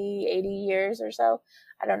 70, 80 years or so.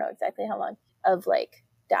 I don't know exactly how long, of like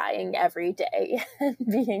dying every day and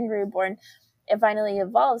being reborn. It finally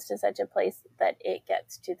evolves to such a place that it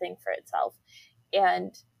gets to think for itself.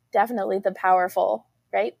 And definitely the powerful,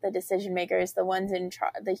 right? The decision makers, the ones in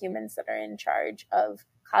charge, the humans that are in charge of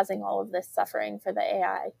causing all of this suffering for the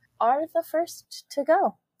AI, are the first to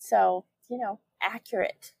go. So,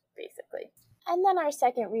 accurate, basically. And then our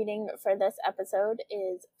second reading for this episode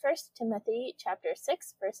is 1 Timothy chapter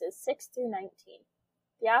 6, verses 6 through 19.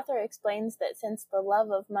 The author explains that since the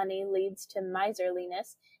love of money leads to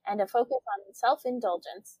miserliness and a focus on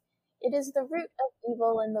self-indulgence, it is the root of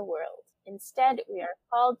evil in the world. Instead, we are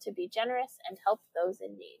called to be generous and help those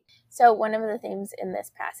in need. So one of the themes in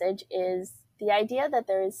this passage is the idea that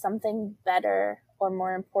there is something better or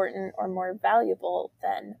more important or more valuable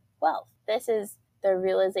than wealth. This is the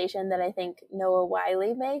realization that I think Noah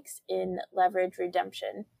Wyle makes in Leverage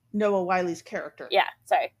Redemption. Noah Wile's character. Yeah,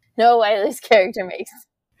 sorry. Noah Wile's character makes.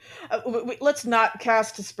 Let's not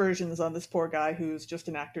cast aspersions on this poor guy who's just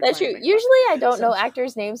an actor. That's true. Usually I don't know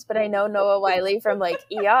actors' names, but I know Noah Wyle from like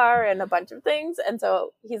ER and a bunch of things, and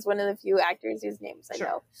so he's one of the few actors whose names I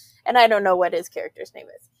know. And I don't know what his character's name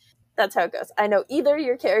is. That's how it goes. I know either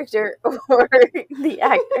your character or the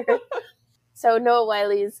actor. So Noah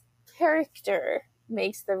Wile's character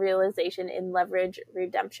makes the realization in Leverage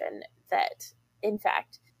Redemption that, in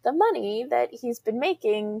fact, the money that he's been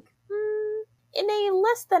making in a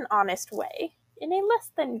less than honest way, in a less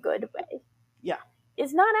than good way,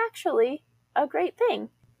 is not actually a great thing.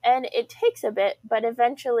 And it takes a bit, but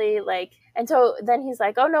eventually, and so then he's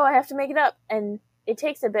like, oh no, I have to make it up. And it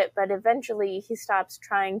takes a bit, but eventually he stops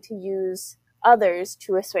trying to use others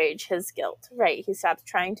to assuage his guilt, right? He stops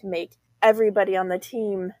trying to make everybody on the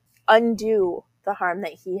team undo the harm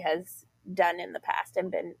that he has done in the past and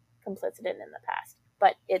been complicit in the past.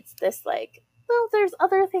 But it's this well, there's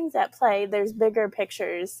other things at play. There's bigger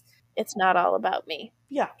pictures. It's not all about me.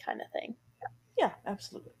 Yeah. Kind of thing. Yeah,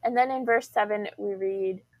 absolutely. And then in verse 7, we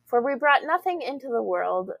read, for we brought nothing into the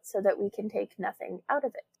world so that we can take nothing out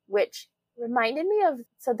of it, which reminded me of,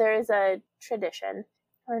 so there is a tradition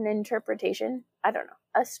or an interpretation, I don't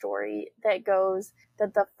know, a story that goes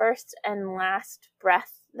that the first and last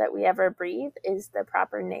breath that we ever breathe is the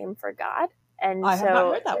proper name for God. And I have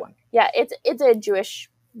not heard that one. Yeah, it's a Jewish,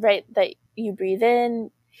 right, that you breathe in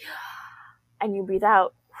and you breathe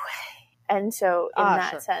out. And so in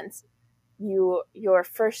that sense, your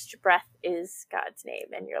first breath is God's name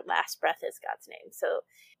and your last breath is God's name. So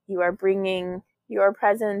you are bringing your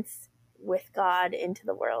presence with God into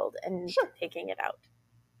the world and taking it out,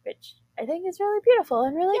 which I think is really beautiful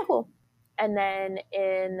and really cool. And then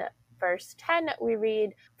in verse 10, we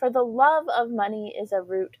read, for the love of money is a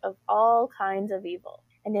root of all kinds of evil.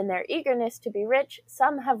 And in their eagerness to be rich,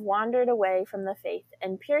 some have wandered away from the faith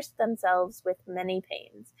and pierced themselves with many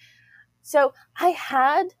pains. So I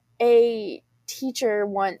had a teacher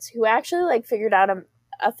once who actually like figured out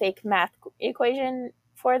a fake math equation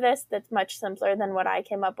for this that's much simpler than what I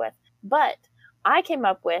came up with. But I came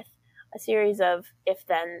up with a series of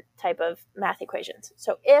if-then type of math equations.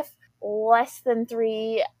 So if less than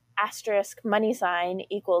 3 asterisk money sign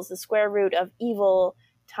equals the square root of evil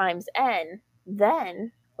times n,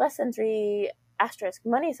 then less than 3 asterisk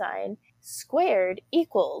money sign squared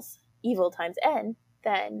equals evil times n,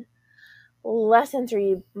 then less than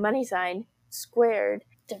 3 money sign squared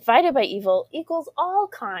divided by evil equals all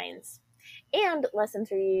kinds. And less than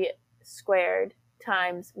 3 squared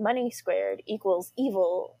times money squared equals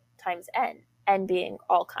evil times n being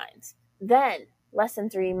all kinds. Then less than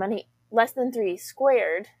 3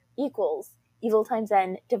 squared equals evil times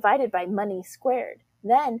n divided by money squared.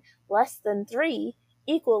 Then less than 3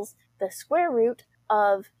 equals the square root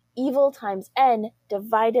of evil times n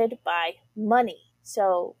divided by money.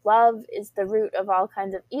 So love is the root of all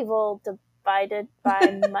kinds of evil divided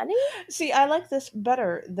by money? See, I like this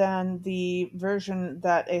better than the version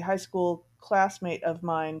that a high school classmate of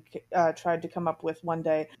mine tried to come up with one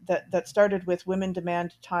day that started with women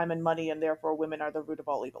demand time and money and therefore women are the root of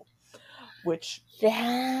all evil. Which...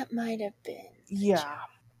 that might have been... Yeah.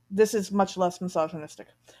 This is much less misogynistic.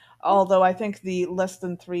 Although I think the less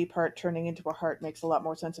than 3 part turning into a heart makes a lot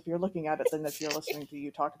more sense if you're looking at it than if you're listening to you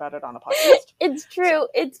talk about it on a podcast. It's true. So,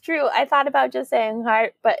 it's true. I thought about just saying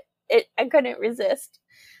heart, but I couldn't resist.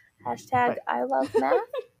 Hashtag right. I love math.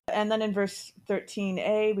 And then in verse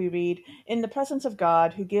 13a, we read, "In the presence of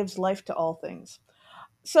God, who gives life to all things."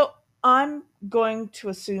 So I'm going to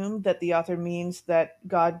assume that the author means that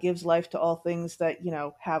God gives life to all things that,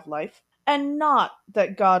 have life, and not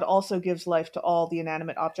that God also gives life to all the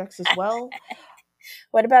inanimate objects as well.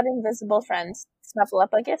 What about invisible friends?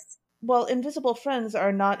 Snuffleupagus? Well, invisible friends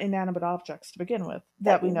are not inanimate objects to begin with,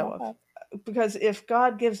 that we know of. Because if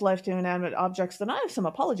God gives life to inanimate objects, then I have some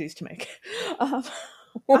apologies to make.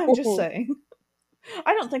 I'm just saying.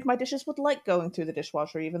 I don't think my dishes would like going through the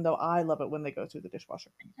dishwasher, even though I love it when they go through the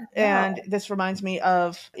dishwasher. Wow. And this reminds me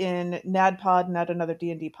of in NADPod, Not Another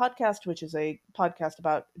D&D Podcast, which is a podcast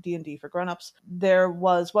about D&D for grown-ups, there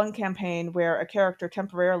was one campaign where a character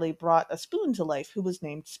temporarily brought a spoon to life who was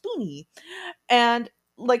named Spoonie. And,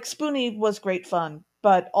 Spoonie was great fun,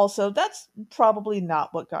 but also that's probably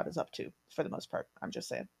not what God is up to, for the most part. I'm just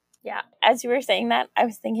saying. Yeah, as you were saying that, I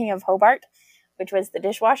was thinking of Hobart, which was the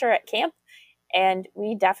dishwasher at camp. And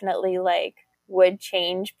we definitely would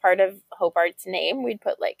change part of Hobart's name. We'd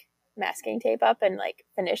put masking tape up and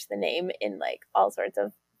finish the name in all sorts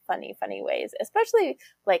of funny ways, especially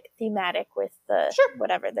thematic with the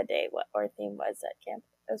whatever the day or theme was at camp.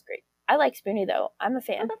 It was great. I like Spoonie though. I'm a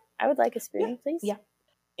fan. Okay. I would like a Spoonie, please. Yeah.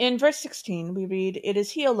 In verse 16, we read, "It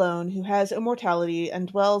is he alone who has immortality and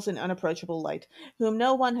dwells in unapproachable light, whom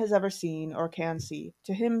no one has ever seen or can see.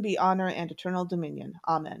 To him be honor and eternal dominion.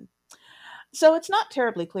 Amen." So it's not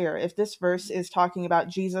terribly clear if this verse is talking about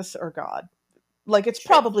Jesus or God. It's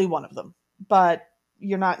probably one of them, but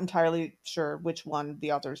you're not entirely sure which one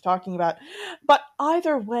the author is talking about. But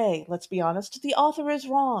either way, let's be honest, the author is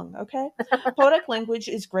wrong, okay? Poetic language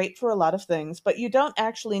is great for a lot of things, but you don't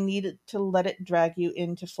actually need to let it drag you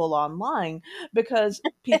into full-on lying, because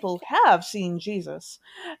people have seen Jesus.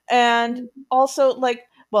 And also,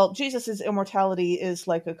 well, Jesus' immortality is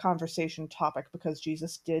a conversation topic because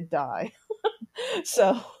Jesus did die.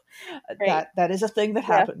 So that is a thing that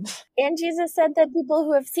happened. And Jesus said that people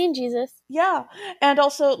who have seen Jesus. Yeah. And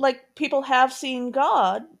also people have seen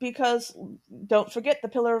God, because don't forget the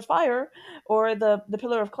pillar of fire or the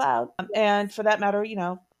pillar of cloud. And for that matter,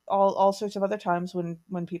 all sorts of other times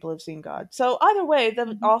when people have seen God. So either way,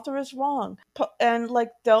 the author is wrong. And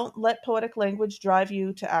don't let poetic language drive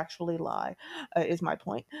you to actually lie, is my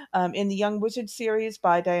point. In the Young Wizard series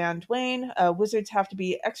by Diane Duane, wizards have to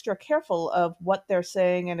be extra careful of what they're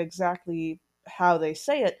saying and exactly how they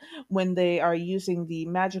say it when they are using the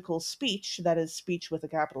magical speech, that is speech with a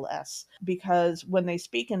capital S, because when they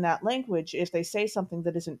speak in that language, if they say something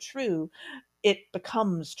that isn't true, it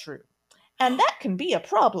becomes true. And that can be a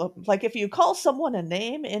problem. If you call someone a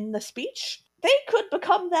name in the speech, they could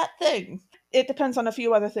become that thing. It depends on a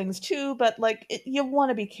few other things too, but you want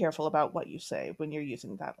to be careful about what you say when you're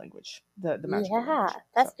using that language, the magical language.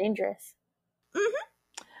 That's dangerous.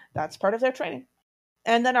 That's part of their training.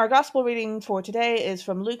 And then our gospel reading for today is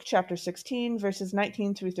from Luke chapter 16, verses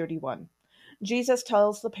 19 through 31. Jesus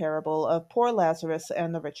tells the parable of poor Lazarus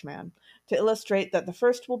and the rich man to illustrate that the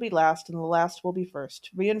first will be last and the last will be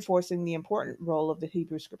first, reinforcing the important role of the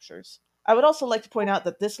Hebrew scriptures. I would also like to point out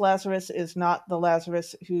that this Lazarus is not the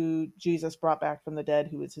Lazarus who Jesus brought back from the dead,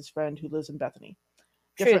 who is his friend who lives in Bethany.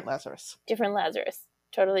 Different Lazarus. Different Lazarus.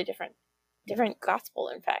 Totally different. different gospel,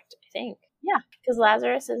 in fact, I think. Yeah, because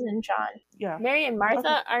Lazarus is in John. Yeah. Mary and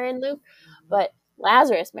Martha are in Luke, but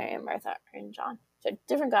Lazarus, Mary, and Martha are in John. So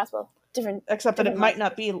different gospel, different. Except that it might Lazarus.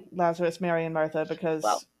 not be Lazarus, Mary, and Martha, because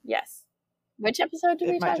Well, yes. Which episode did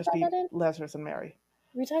we it might talk just about be that in? Lazarus and Mary.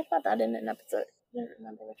 We talked about that in an episode. I don't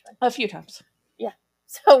remember which one. A few times. Yeah.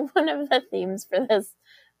 So one of the themes for this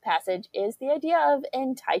passage is the idea of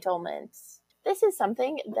entitlement. This is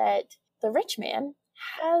something that the rich man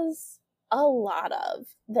has a lot of,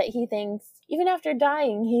 that he thinks, even after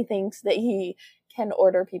dying, he thinks that he can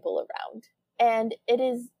order people around. And it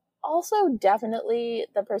is also definitely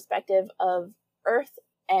the perspective of Earth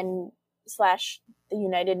and / the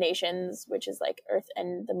United Nations, which is like Earth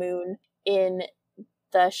and the moon, in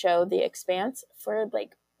the show The Expanse, for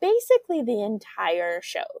like basically the entire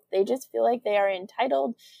show. They just feel like they are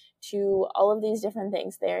entitled to all of these different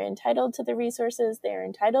things. They're entitled to the resources, they're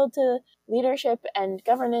entitled to leadership and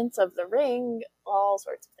governance of the ring, all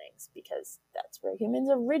sorts of things, because that's where humans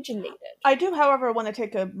originated. I do, however, want to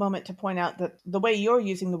take a moment to point out that the way you're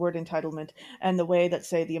using the word entitlement and the way that,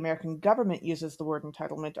 say, the American government uses the word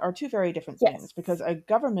entitlement are two very different things. Yes. Because a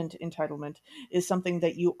government entitlement is something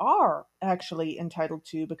that you are actually entitled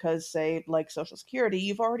to because, say, like Social Security,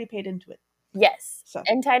 you've already paid into it. Yes. So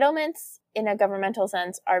entitlements in a governmental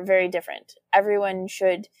sense are very different. Everyone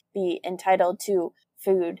should be entitled to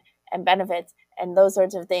food and benefits and those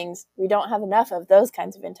sorts of things. We don't have enough of those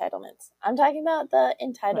kinds of entitlements. I'm talking about the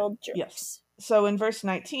entitled jerks. Yes. So in verse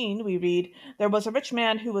 19, we read, "There was a rich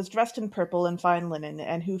man who was dressed in purple and fine linen,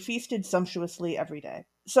 and who feasted sumptuously every day."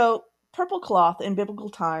 So purple cloth in biblical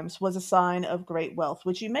times was a sign of great wealth,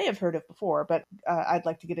 which you may have heard of before, but I'd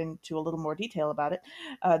like to get into a little more detail about it.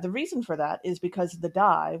 The reason for that is because the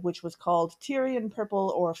dye, which was called Tyrian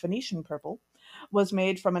purple or Phoenician purple, was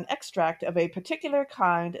made from an extract of a particular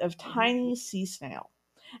kind of tiny sea snail.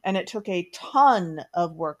 And it took a ton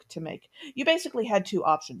of work to make. You basically had two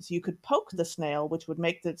options. You could poke the snail, which would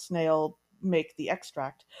make the snail make the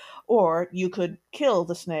extract, or you could kill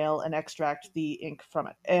the snail and extract the ink from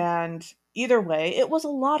it. And either way, it was a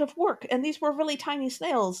lot of work, and these were really tiny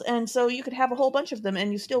snails, and so you could have a whole bunch of them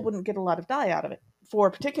and you still wouldn't get a lot of dye out of it. For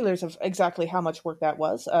particulars of exactly how much work that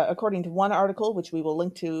was, according to one article, which we will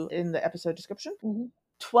link to in the episode description,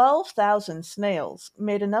 12,000 snails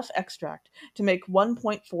made enough extract to make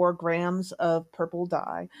 1.4 grams of purple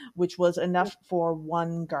dye, which was enough for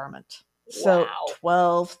one garment. So Wow.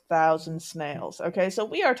 12,000 snails. Okay, so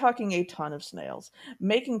we are talking a ton of snails.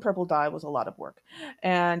 Making purple dye was a lot of work.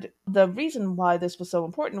 And the reason why this was so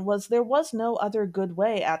important was there was no other good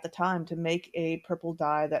way at the time to make a purple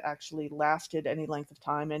dye that actually lasted any length of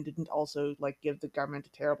time and didn't also like give the garment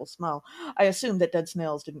a terrible smell. I assume that dead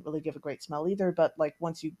snails didn't really give a great smell either, but like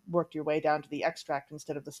once you worked your way down to the extract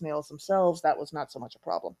instead of the snails themselves, that was not so much a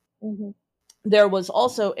problem. There was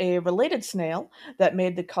also a related snail that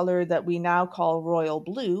made the color that we now call royal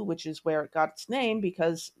blue, which is where it got its name,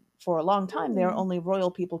 because for a long time there, only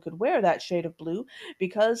royal people could wear that shade of blue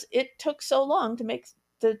because it took so long to make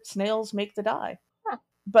the snails make the dye.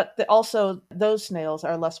 But also, those snails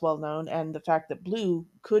are less well known, and the fact that blue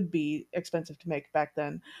could be expensive to make back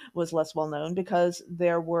then was less well known because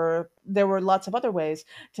there were lots of other ways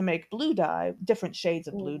to make blue dye, different shades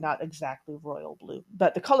of blue, not exactly royal blue.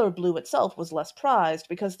 But the color blue itself was less prized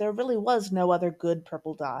because there really was no other good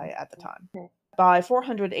purple dye at the time. By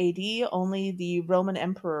 400 AD, only the Roman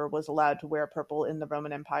emperor was allowed to wear purple in the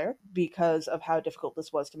Roman Empire because of how difficult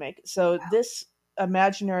this was to make. So this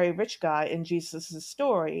imaginary rich guy in Jesus'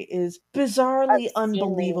 story is bizarrely,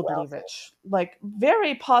 unbelievably rich. Like,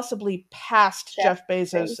 very possibly past Jeff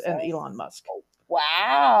Bezos and Elon Musk.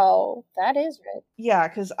 Wow, that is rich. Yeah,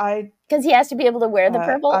 because he has to be able to wear the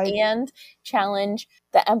purple and challenge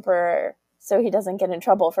the emperor so he doesn't get in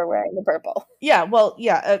trouble for wearing the purple. Yeah, well,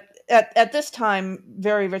 yeah. At this time,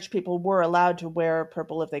 very rich people were allowed to wear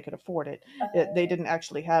purple if they could afford it. They didn't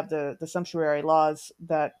actually have the sumptuary laws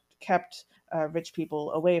that kept rich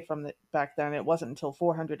people away from it back then. It wasn't until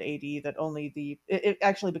 400 AD that it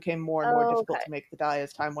actually became more and more difficult to make the dye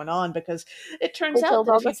as time went on, because it turns out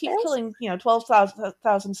that if you keep killing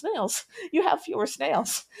 12,000 snails, you have fewer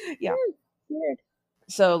snails. Yeah. Weird.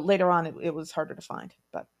 So later on, it was harder to find,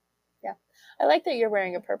 but. Yeah. I like that you're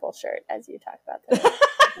wearing a purple shirt as you talk about this.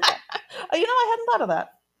 I hadn't thought of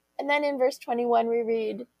that. And then in verse 21, we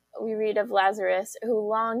read of Lazarus, who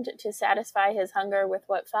longed to satisfy his hunger with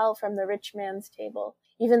what fell from the rich man's table.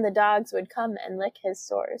 Even the dogs would come and lick his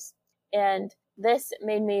sores. And this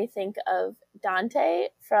made me think of Dante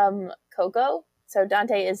from Coco. So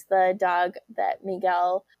Dante is the dog that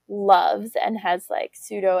Miguel loves and has like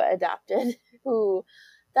pseudo-adopted, who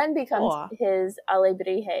then becomes his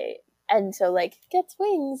alebrije. And so, like, gets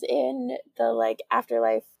wings in the, like,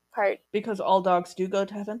 afterlife part. Because all dogs do go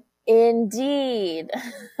to heaven? Indeed.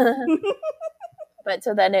 But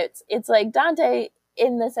so then it's like Dante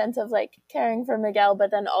in the sense of, like, caring for Miguel,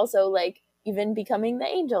 but then also, like, even becoming the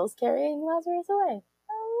angels carrying Lazarus away.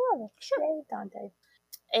 I love it. Sure. Yay, Dante.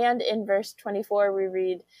 And in verse 24, we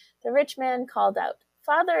read, "The rich man called out,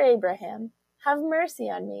 'Father Abraham, have mercy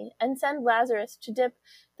on me, and send Lazarus to dip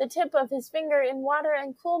the tip of his finger in water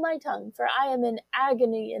and cool my tongue, for I am in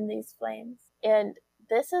agony in these flames.'" And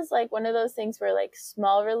this is like one of those things where, like,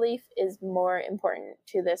 small relief is more important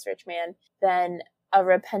to this rich man than a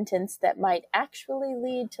repentance that might actually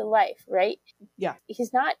lead to life, right? Yeah.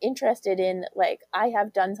 He's not interested in, like, I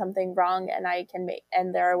have done something wrong and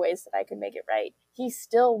and there are ways that I can make it right. He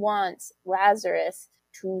still wants Lazarus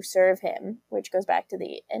to serve him, which goes back to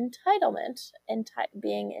the entitlement,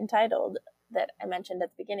 being entitled that I mentioned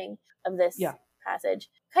at the beginning of this passage.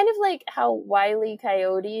 Kind of like how Wile E.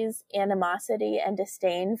 Coyote's animosity and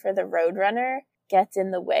disdain for the Roadrunner gets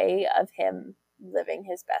in the way of him living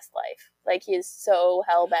his best life. Like, he's so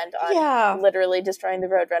hell-bent on literally destroying the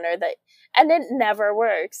Roadrunner and it never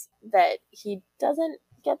works, that he doesn't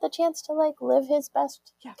get the chance to, like, live his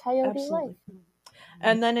best coyote life.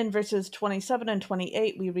 And then in verses 27 and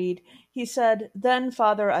 28 we read, "He said, 'Then,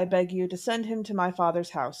 Father, I beg you to send him to my father's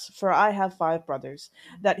house, for I have 5 brothers,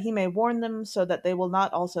 that he may warn them, so that they will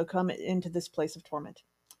not also come into this place of torment.'"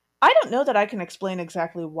 I don't know that I can explain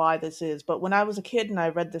exactly why this is, but when I was a kid and I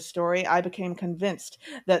read this story, I became convinced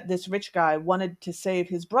that this rich guy wanted to save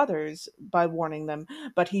his brothers by warning them,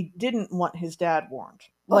 but he didn't want his dad warned.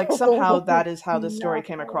 Like, somehow that is how this story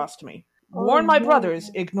came across to me. Warn my brothers,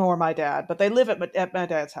 ignore my dad, but they live at my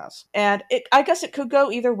dad's house. And I guess it could go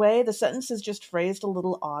either way. The sentence is just phrased a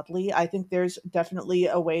little oddly. I think there's definitely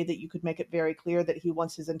a way that you could make it very clear that he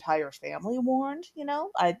wants his entire family warned, you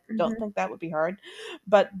know? I don't think that would be hard.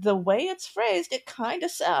 But the way it's phrased, it kind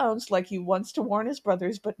of sounds like he wants to warn his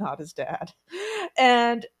brothers, but not his dad.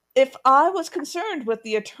 And if I was concerned with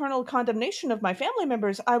the eternal condemnation of my family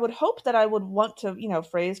members, I would hope that I would want to,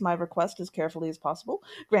 phrase my request as carefully as possible.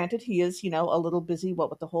 Granted, he is, a little busy, what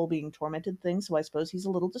with the whole being tormented thing, so I suppose he's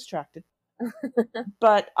a little distracted.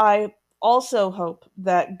 But I also hope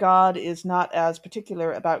that God is not as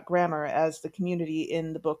particular about grammar as the community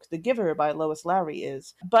in the book The Giver by Lois Lowry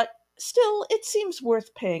is. But still, it seems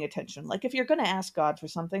worth paying attention. Like, if you're going to ask God for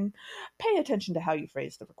something, pay attention to how you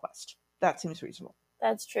phrase the request. That seems reasonable.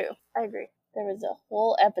 That's true. I agree. There was a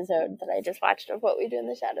whole episode that I just watched of What We Do in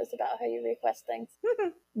the Shadows about how you request things.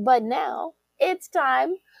 But now it's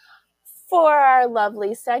time for our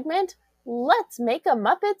lovely segment, Let's Make a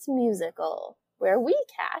Muppets Musical, where we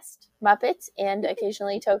cast Muppets and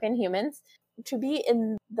occasionally token humans to be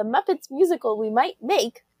in the Muppets musical we might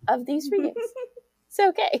make of these readings. So,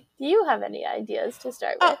 okay, do you have any ideas to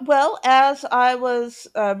start with? Well, as I was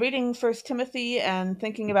reading 1 Timothy and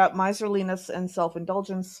thinking about miserliness and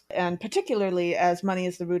self-indulgence, and particularly as money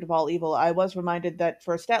is the root of all evil, I was reminded that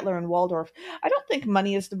for Statler and Waldorf, I don't think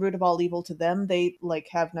money is the root of all evil to them. They,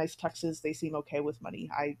 have nice tuxes. They seem okay with money.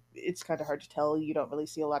 It's kind of hard to tell. You don't really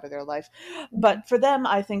see a lot of their life. But for them,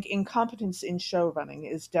 I think incompetence in show running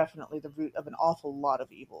is definitely the root of an awful lot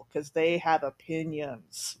of evil, because they have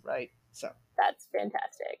opinions, right? So that's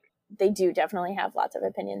fantastic. They do definitely have lots of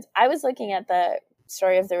opinions. I was looking at the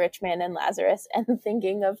story of the rich man and Lazarus and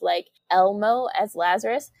thinking of, like, Elmo as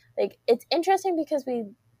Lazarus. Like, it's interesting because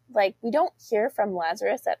we don't hear from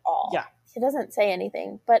Lazarus at all. Yeah. He doesn't say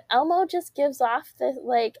anything, but Elmo just gives off this,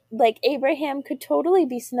 like Abraham could totally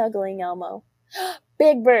be snuggling Elmo.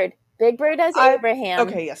 Big Bird as Abraham.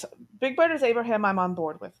 Okay, yes. Big Bird as Abraham, I'm on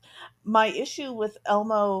board with. My issue with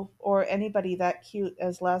Elmo or anybody that cute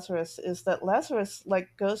as Lazarus is that Lazarus,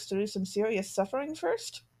 goes through some serious suffering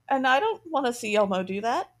first. And I don't want to see Elmo do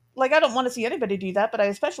that. I don't want to see anybody do that, but I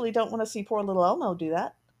especially don't want to see poor little Elmo do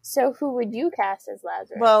that. So who would you cast as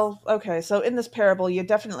Lazarus? Well, okay, so in this parable, you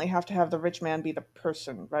definitely have to have the rich man be the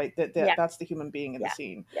person, right? That's the human being in the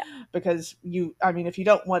scene. Yeah. Because if you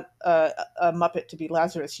don't want a Muppet to be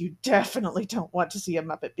Lazarus, you definitely don't want to see a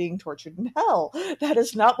Muppet being tortured in hell. That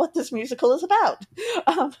is not what this musical is about.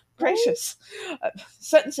 Gracious.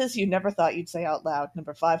 Sentences you never thought you'd say out loud,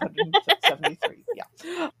 number 573.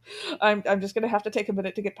 Yeah. I'm just going to have to take a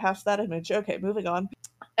minute to get past that image. Okay, moving on.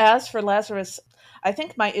 As for Lazarus, I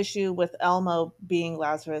think my issue with Elmo being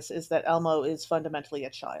Lazarus is that Elmo is fundamentally a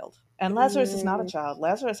child. And Lazarus is not a child.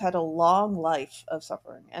 Lazarus had a long life of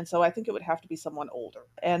suffering. And so I think it would have to be someone older.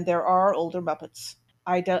 And there are older Muppets.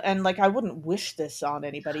 I wouldn't wish this on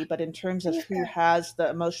anybody, but in terms of who has the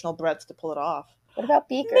emotional breadth to pull it off, What about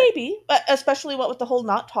Beaker? Maybe, but especially what with the whole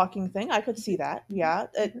not talking thing, I could see that. Yeah,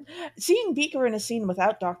 seeing Beaker in a scene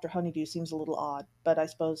without Dr. Honeydew seems a little odd, but I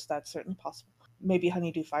suppose that's certainly possible. Maybe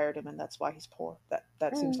Honeydew fired him, and that's why he's poor.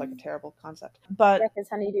 That seems like a terrible concept. But yeah, because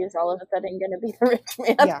Honeydew is all of a sudden going to be the rich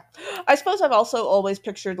man. yeah, I suppose I've also always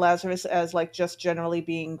pictured Lazarus as like just generally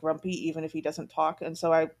being grumpy, even if he doesn't talk, and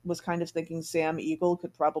so I was kind of thinking Sam Eagle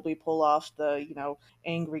could probably pull off the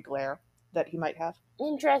angry glare that he might have.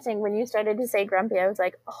 Interesting. When you started to say grumpy, I was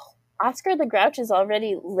like, oh, Oscar the Grouch is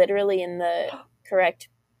already literally in the correct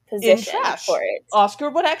position for it. Oscar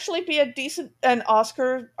would actually be a decent, and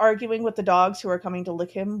Oscar arguing with the dogs who are coming to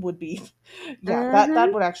lick him would be, that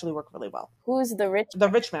would actually work really well. Who's the rich? The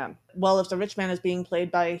rich man. Well, if the rich man is being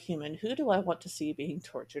played by a human, who do I want to see being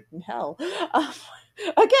tortured in hell?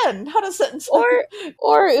 Again, not a sentence. Or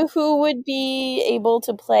who would be able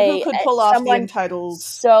to play? Who could pull off the entitled?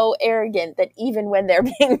 So arrogant that even when they're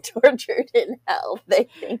being tortured in hell, they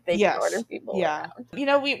think they can order people around.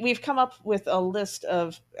 We've come up with a list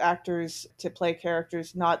of actors to play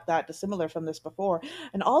characters not that dissimilar from this before,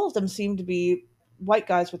 and all of them seem to be white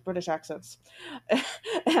guys with British accents.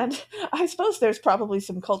 And I suppose there's probably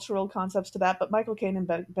some cultural concepts to that, but Michael Caine and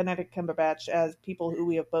Benedict Cumberbatch as people who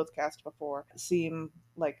we have both cast before seem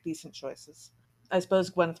like decent choices. I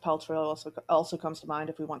suppose Gwyneth Paltrow also comes to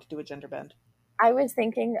mind if we want to do a gender bend. I was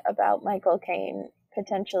thinking about Michael Caine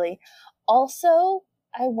potentially. Also,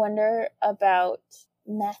 I wonder about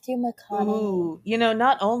Matthew McConaughey. Ooh,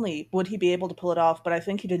 not only would he be able to pull it off, but I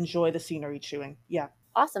think he'd enjoy the scenery chewing. Yeah.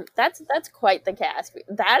 Awesome. That's quite the cast.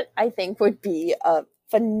 That, I think, would be a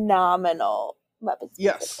phenomenal Muppets.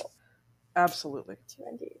 Yes, absolutely.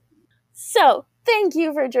 So, thank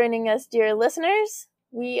you for joining us, dear listeners.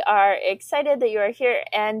 We are excited that you are here,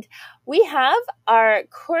 and we have our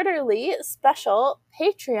quarterly special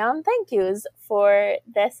Patreon thank yous for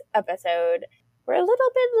this episode. We're a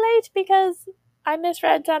little bit late because I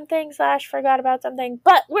misread something / forgot about something,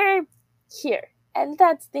 but we're here, and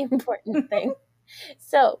that's the important thing.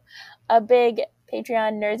 So, a big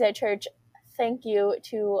Patreon Nerds at Church thank you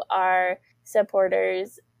to our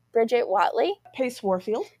supporters, Bridget Watley, Pace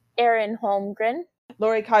Warfield, Aaron Holmgren,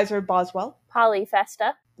 Lori Kaiser Boswell, Polly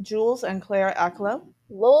Festa, Jules and Claire Acklow,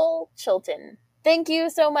 Lowell Chilton. Thank you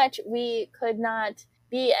so much. We could not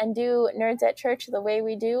be and do Nerds at Church the way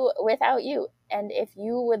we do without you. And if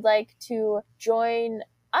you would like to join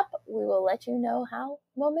up, we will let you know how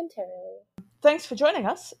momentarily. Thanks for joining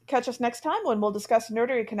us. Catch us next time when we'll discuss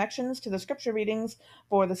nerdery connections to the scripture readings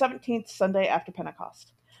for the 17th Sunday after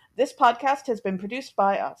Pentecost. This podcast has been produced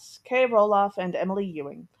by us, Kay Roloff and Emily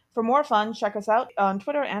Ewing. For more fun, check us out on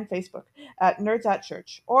Twitter and Facebook at Nerds at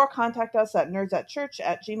Church, or contact us at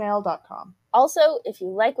nerdsatchurch@gmail.com. Also, if you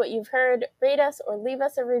like what you've heard, rate us or leave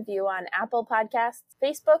us a review on Apple Podcasts,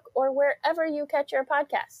 Facebook, or wherever you catch your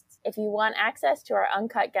podcasts. If you want access to our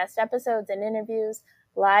uncut guest episodes and interviews,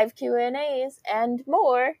 live Q&As, and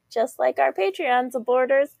more, just like our Patreon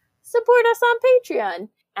supporters, support us on Patreon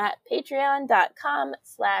at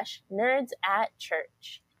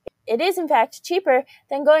patreon.com/nerdsatchurch. It is, in fact, cheaper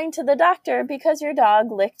than going to the doctor because your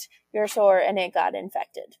dog licked your sore and it got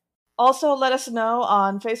infected. Also, let us know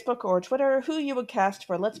on Facebook or Twitter who you would cast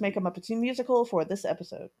for Let's Make a Muppets musical for this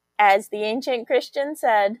episode. As the ancient Christian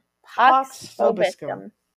said, Pax Vobiscum.